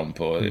sätta dem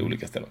på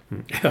olika ställen.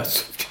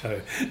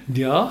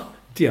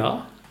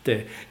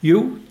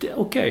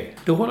 Okej.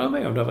 Då håller jag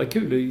med om det. var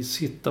kul att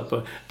sitta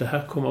på... Det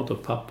här kommer inte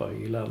pappa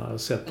gilla när jag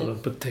sätter den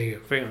på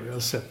tv.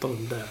 Jag sätter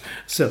den där.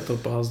 Sätter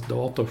den på hans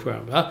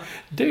datorskärm. Ja,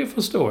 det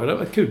förstår jag. Det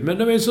var kul. Men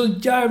de är så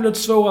jävligt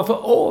svåra för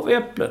av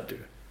äpplet.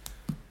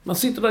 Man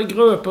sitter där i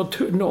gröper och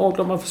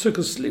naglar. Man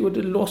försöker slå.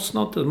 Det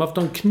lossnar inte. Man får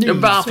ta en kniv. Ja,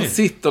 varför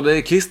sitter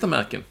det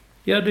klistermärken?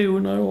 Ja, det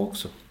undrar jag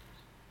också.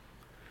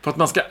 För att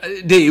man ska...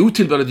 Det är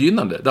otillbörligt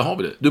gynnande. Där har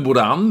vi det. Du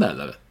borde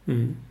anmäla det.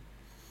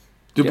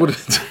 Det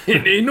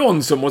är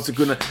någon som måste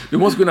kunna... Du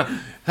måste kunna...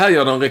 Här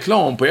gör de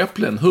reklam på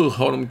äpplen. Hur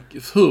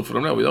får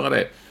de lov att göra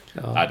det?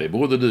 Ja, det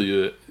borde du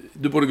ju...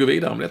 Du borde gå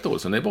vidare med detta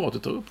också. Det är bra att du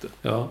tar upp det.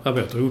 Ja,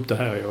 jag tar upp det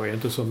här. Jag är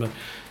inte som...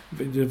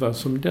 Det var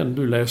som den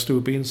du läste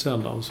upp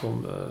insändaren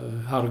som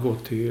hade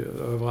gått till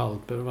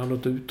överallt. Det var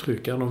något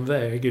uttryck. Någon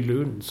väg i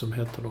Lund som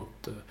hette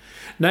något...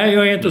 Nej,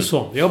 jag är inte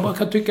sån. Jag bara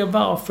kan tycka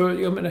varför...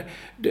 Jag menar,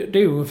 det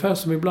är ungefär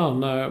som ibland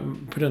när,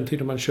 på den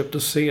tiden man köpte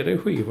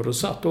CD-skivor. Då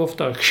satt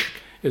ofta...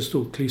 ett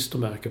stort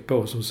klistermärke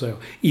på som säger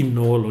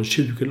innehåller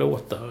 20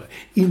 låtar.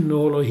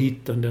 Innehåller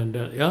hitten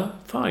den. Ja,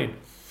 fine.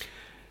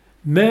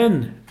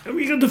 Men jag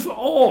vill inte få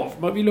av.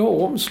 Man vill ha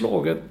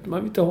omslaget. Man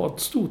vill inte ha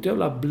ett stort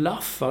jävla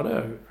blaffa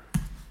där.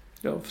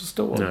 Jag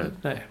förstår.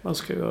 Nej, man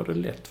ska göra det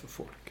lätt för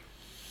folk.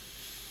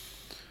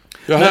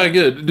 Ja,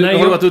 herregud.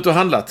 Har du varit ute och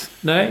handlat?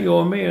 Nej,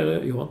 jag har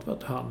inte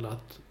varit och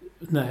handlat.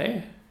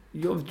 Nej.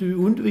 Du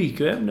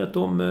undviker ämnet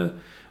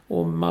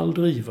om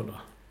Maldiverna.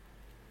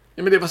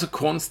 Ja, men det var så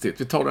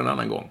konstigt. Vi tar det en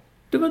annan gång.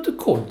 Det var inte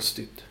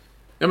konstigt.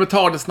 Ja, men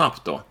ta det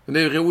snabbt då. Det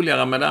är ju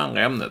roligare med det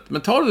andra ämnet.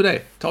 Men tar du det?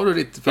 Tar du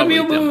ditt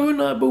favoritämne? Ja, men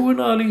jag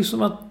undrar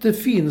liksom att det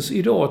finns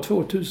idag,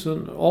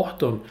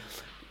 2018,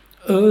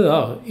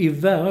 öar i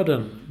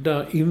världen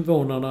där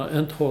invånarna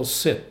inte har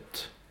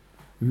sett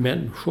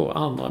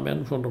andra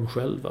människor än de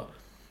själva.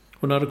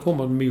 Och när det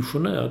kommer en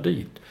missionär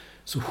dit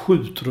så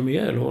skjuter de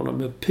ihjäl honom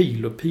med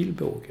pil och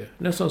pilbåge.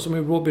 Nästan som i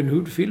Robin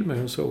Hood-filmen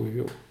jag såg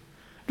igår.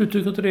 Du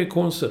tycker inte det är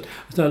konstigt?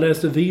 När jag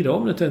läste vidare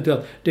om det tänkte jag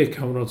att det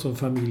kan vara något som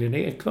familjen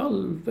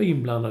Ekvall var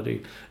inblandad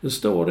i. Det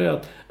står det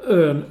att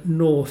ön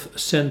North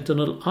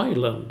Sentinel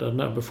Island, där den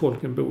här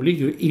befolkningen bor,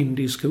 ligger i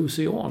Indiska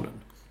oceanen.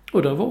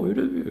 Och där var ju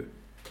du ju.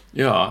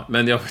 Ja,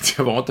 men jag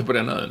var inte på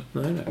den ön.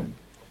 Nej.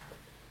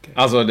 Okay.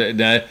 Alltså,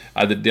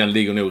 den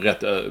ligger nog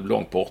rätt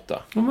långt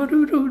borta. Ja,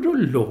 men då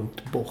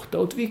långt borta?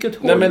 Åt vilket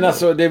håll? Nej, men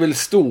alltså, det är väl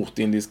stort,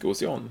 Indiska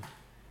oceanen?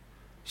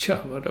 Tja,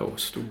 vadå?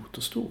 Stort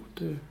och stort?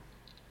 Det...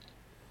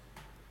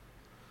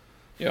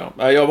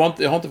 Ja, jag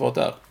har inte varit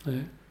där. Nej.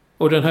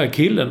 Och den här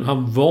killen,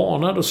 han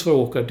varnades för att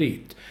åka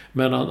dit.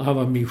 Men han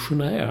var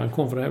missionär. Han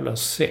kom från en jävla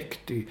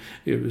sekt i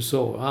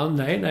USA.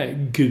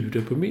 Nej, Gud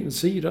är på min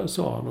sida,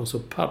 sa han. Och så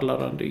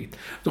paddlade han dit.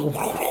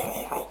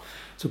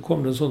 Så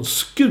kom det en sån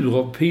skur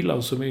av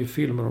pilar som är i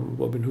filmen om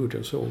Robin Hood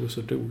jag såg, och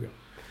så dog han.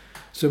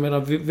 Så jag menar,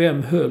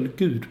 vem höll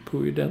Gud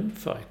på i den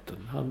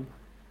fighten?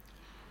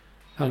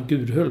 Han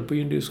Gud höll på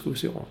Indiska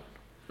oceanen.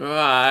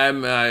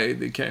 Nej,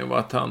 det kan ju vara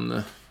att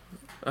han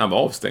var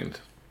avstängd.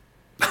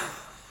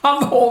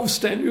 Han var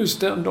avstängd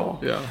just den dagen.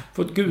 Ja.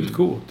 Fått gult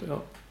kort,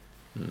 ja.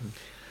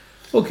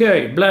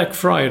 Okej, Black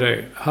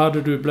Friday.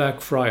 Hade du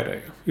Black Friday?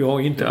 Jag har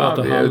inte varit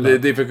och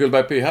handlat. Difficult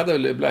by P hade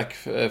väl Black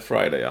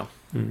Friday, ja.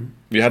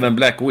 Vi hade en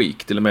Black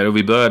Week till och med, och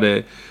vi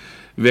började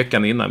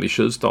veckan innan vi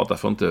tjuvstartade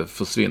för att inte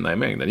försvinna i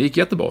mängden. Det gick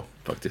jättebra,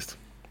 faktiskt.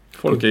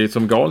 Folk är ju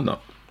som galna.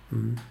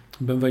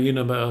 Men vad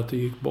innebär att det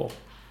gick bra?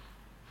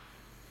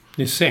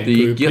 Ni sänker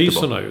ju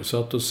priserna ju, så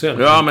att du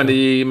säljer. Ja,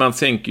 men man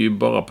sänker ju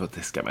bara på...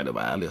 Det ska man då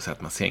vara ärlig och säga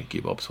att man sänker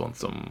ju bara på sånt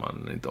som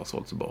man inte har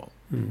sålt så bra.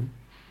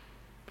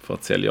 För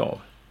att sälja av.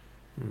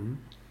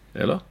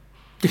 Eller?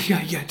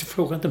 Det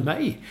frågar inte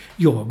mig.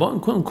 Jag är bara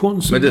en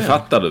konsument. Men det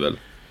fattar du väl?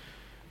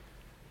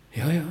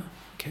 Ja,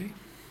 okej.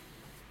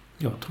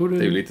 Jag tror det...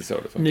 Det är ju lite så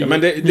det funkar.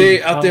 Men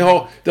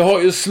det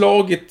har ju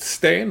slagit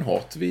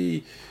stenhårt.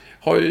 Vi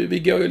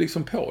går ju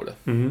liksom på det.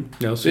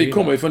 Vi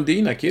kommer ju från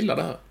dina killar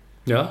det här.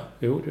 Ja,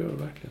 jo, det gör det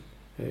verkligen.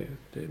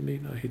 Det är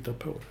mina hittar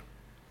på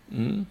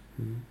det.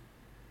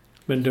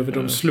 Men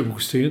de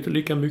slogs ju inte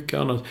lika mycket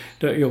annat.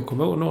 Jag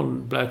kommer ihåg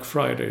någon Black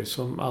Friday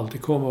som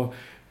alltid kommer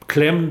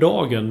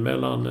klämdagen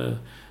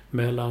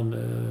mellan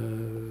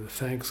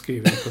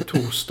Thanksgiving på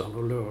torsdagen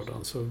och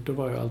lördagen. Så det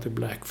var ju alltid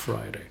Black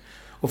Friday.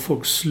 Och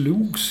folk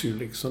slogs ju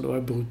liksom. Det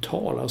var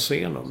brutala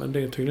scener. Men det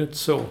är tydligen inte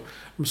så.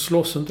 De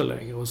slåss inte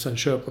längre. Och sen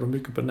köper de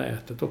mycket på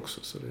nätet också.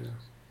 Så det...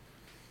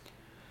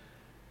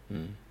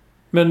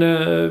 Men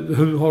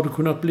hur har det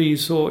kunnat bli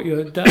så?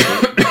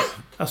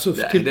 Alltså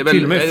till och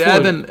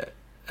med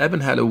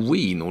även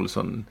Halloween,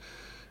 Olsson,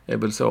 är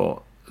väl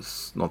så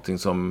någonting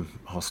som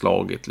har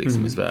slagit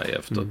liksom i Sverige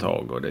efter ett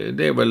tag. Och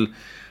det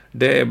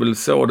är väl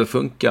så det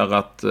funkar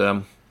att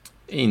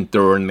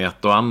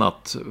internet och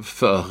annat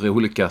för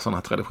olika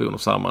sådana traditioner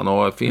samman.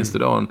 Och finns det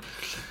då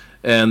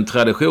en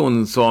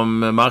tradition som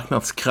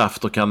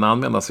marknadskrafter kan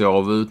använda sig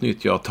av,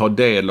 utnyttja, ta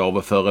del av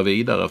och föra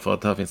vidare, för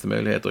att här finns det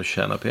möjligheter att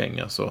tjäna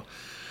pengar,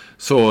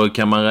 så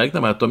kan man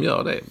räkna med att de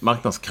gör det.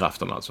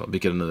 Marknadskrafterna alltså,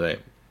 vilket det nu är.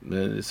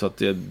 Så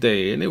att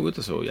det är nog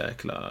inte så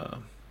jäkla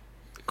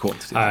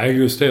konstigt. Nej,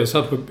 just det. Jag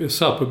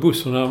satt på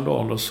bussen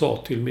häromdagen och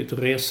sa till mitt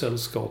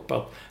ressällskap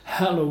att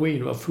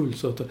Halloween var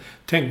fullsatt.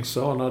 Tänk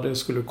så när det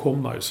skulle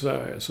komma i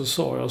Sverige. Så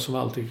sa jag som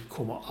alltid,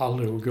 kommer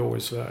aldrig att gå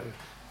i Sverige.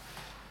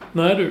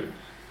 Nej du.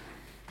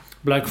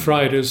 Black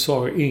Friday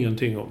sa jag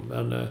ingenting om.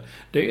 Men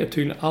det är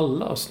tydligen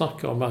alla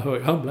snackar om. Man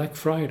hör Black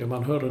Friday,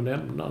 man hör det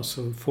nämnas.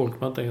 Så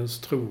folk man inte ens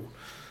tror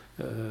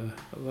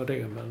vad det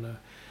är. Men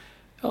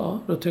ja,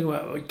 då tänker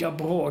man, vilka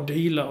bra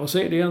dealar. Och så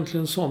är det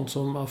egentligen sånt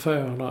som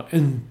affärerna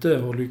inte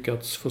har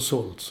lyckats få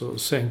sålt. Så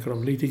sänker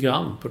de lite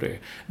grann på det.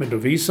 Men då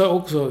visar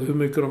också hur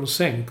mycket de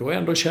sänker och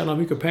ändå tjänar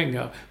mycket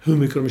pengar. Hur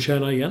mycket de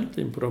tjänar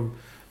egentligen på dem.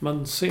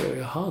 Man ser,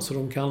 jaha, så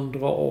de kan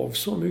dra av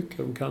så mycket.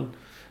 De kan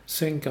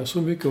sänka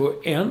så mycket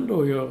och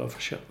ändå göra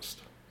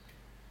förtjänst.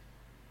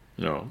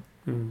 Ja.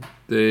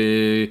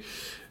 Det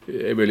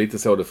är väl lite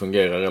så det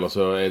fungerar. Eller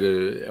så är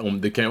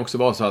det kan ju också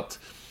vara så att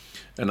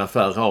en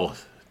affär har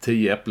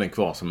 10 äpplen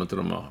kvar som inte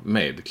de har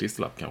med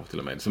klisterlapp kanske till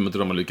och med. Som inte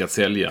de har lyckats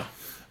sälja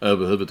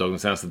överhuvudtaget de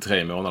senaste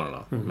 3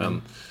 månaderna.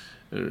 Men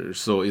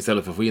så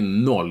istället för att få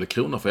in 0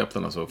 kronor för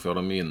äpplena så får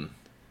de in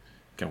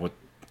kanske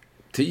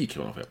 10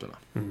 kronor för äpplena.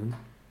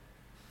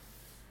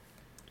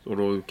 Och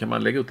då kan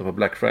man lägga ut det på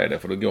Black Friday,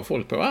 för då går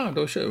folk på,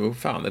 då köper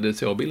fan, är det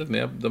så billigt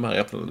med de här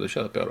äpplena, då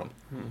köper jag dem.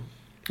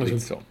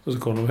 Och så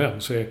kommer de hem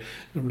och så är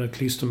de där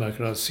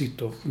klistermärkena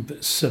sitter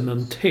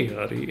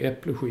cementerade i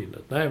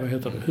äppleskinnet. Nej, vad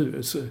heter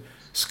det?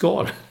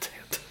 Skalet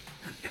heter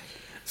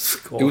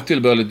det.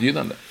 Otillbörligt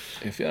gynnande.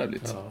 Det är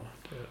fjärligt. Ja,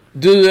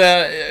 du,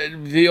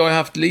 vi har ju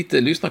haft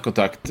lite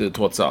lyssnarkontakt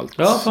trots allt.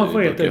 Ja,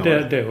 framförallt.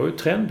 Det har ju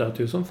trendat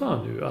ju som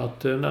fan nu.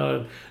 Att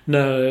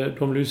när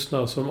de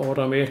lyssnar, som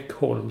Adam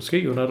Ekholm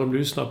skriver, när de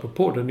lyssnar på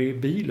podden i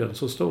bilen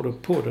så står det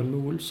podden med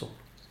Olsson.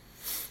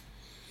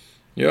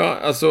 Ja,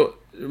 alltså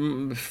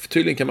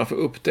tydligen kan man få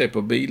upp det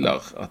på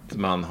bilar att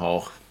man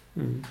har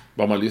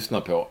vad man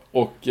lyssnar på.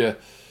 Och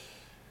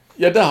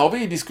där har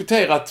vi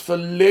diskuterat för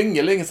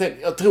länge sedan.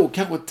 Jag tror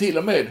kanske till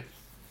och med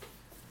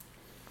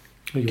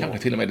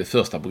det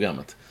första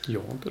programmet. Jag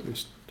har inte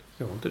lyssnat.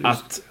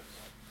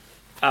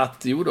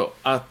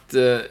 Att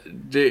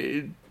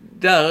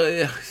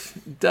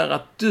där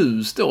att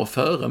du står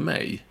före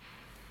mig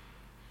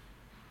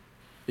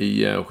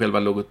i själva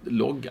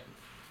loggan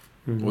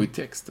och i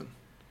texten.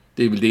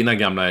 Det är väl dina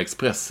gamla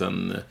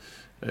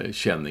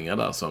Expressen-känningar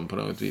där som på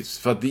något vis.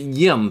 För att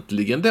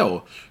egentligen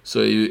då så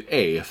är ju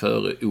E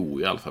före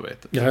O i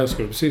alfabetet. Ja, jag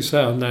skulle precis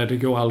säga när det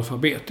går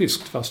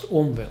alfabetiskt fast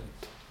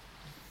omvänt.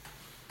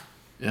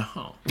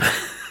 Jaha.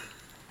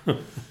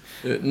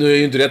 Nu är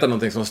ju inte detta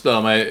någonting som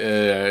stör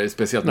mig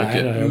speciellt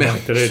mycket. Nej,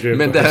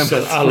 men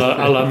däremot,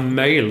 alla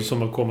mejl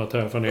som har kommit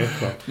här från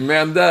Ekvall.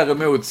 Men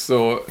däremot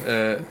så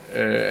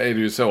är det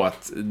ju så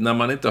att när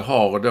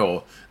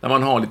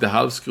man har lite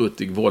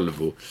halvskruttig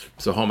Volvo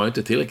så har man ju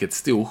inte tillräckligt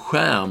stor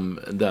skärm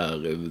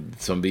där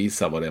som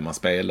visar vad det är man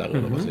spelar.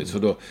 Eller vad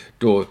så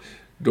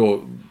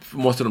då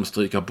måste de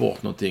stryka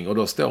bort någonting. Och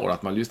då står det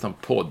att man lyssnar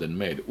på podden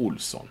med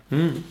Olsson.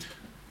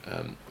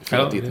 För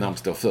att ditt namn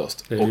står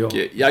först.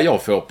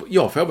 Och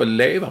jag får väl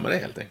leva med det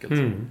helt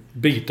enkelt.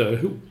 Bita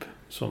ihop.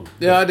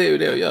 Ja, det är ju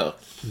det jag gör.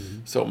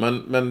 Så,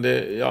 men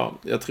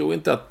jag tror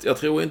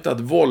inte att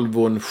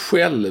Volvon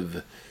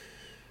själv,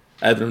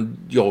 även om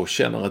jag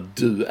känner att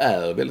du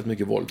är väldigt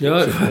mycket Volvo.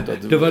 Ja,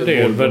 det var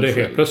det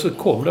helt plötsligt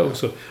kom det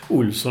också.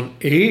 Olsson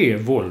är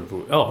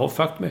Volvo. Jag har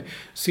faktiskt med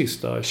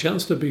sista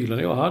tjänstebilen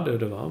jag hade,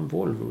 det var en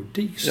Volvo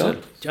diesel.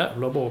 Ja.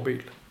 Jävla bra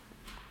bil.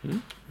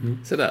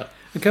 Så där.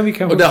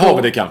 Och där har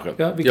vi det kanske.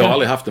 Ja, jag har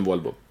aldrig haft en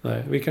Volvo.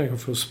 Nej, vi kanske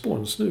får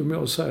spons nu med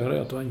att säga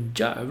det, att det var en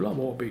jävla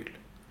bra bil.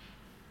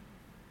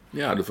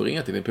 Ja, du får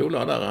ringa till din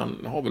polare där.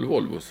 Han har väl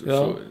Volvo. Så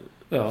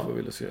får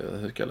vi se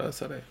hur jag kan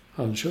läsa det.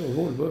 Han kör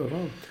Volvo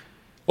överallt.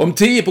 Om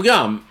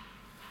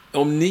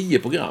 9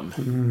 program.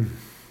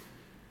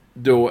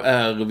 Då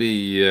är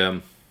vi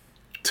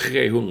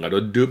 300. Då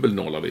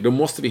dubbelnollar vi. Då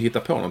måste vi hitta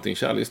på någonting,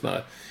 kära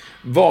lyssnare.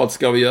 Vad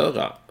ska vi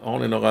göra? Har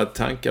ni några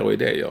tankar och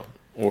idéer?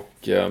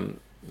 Och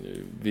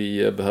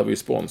vi behöver ju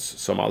spons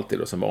som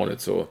alltid och som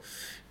vanligt. Så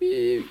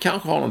vi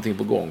kanske har någonting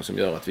på gång som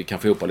gör att vi kan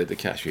få ihop lite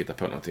cash och hitta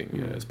på någonting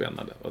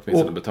spännande. Att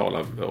åtminstone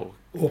betala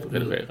och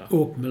redigera.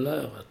 Upp med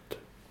läret.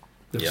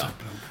 Ja.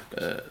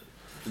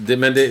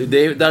 Men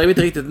där är vi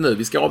inte riktigt nu.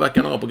 Vi ska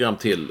avverka några program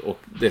till och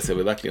det ser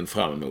vi verkligen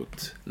fram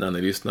emot när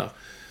ni lyssnar.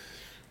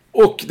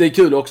 Och det är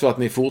kul också att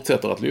ni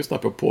fortsätter att lyssna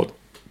på podd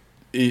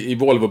i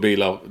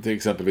Volvo-bilar, till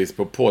exempelvis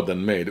på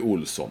podden med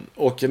Olsson.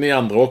 Och ni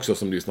andra också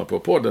som lyssnar på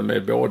podden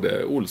med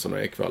både Olsson och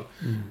Ekvall.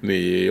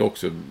 Ni är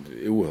också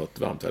oerhört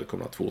varmt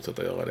välkomna att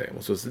fortsätta göra det.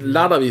 Och så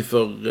laddar vi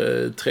för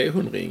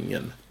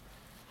 300-ringen.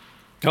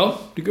 Ja,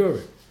 det gör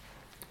vi.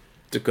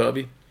 Det gör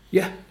vi.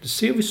 Ja, det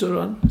ser vi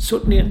sådan.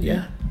 Sådan igen, ja.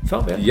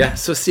 Farväl. Ja,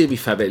 så ser vi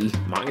farväl.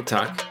 Många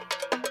tack.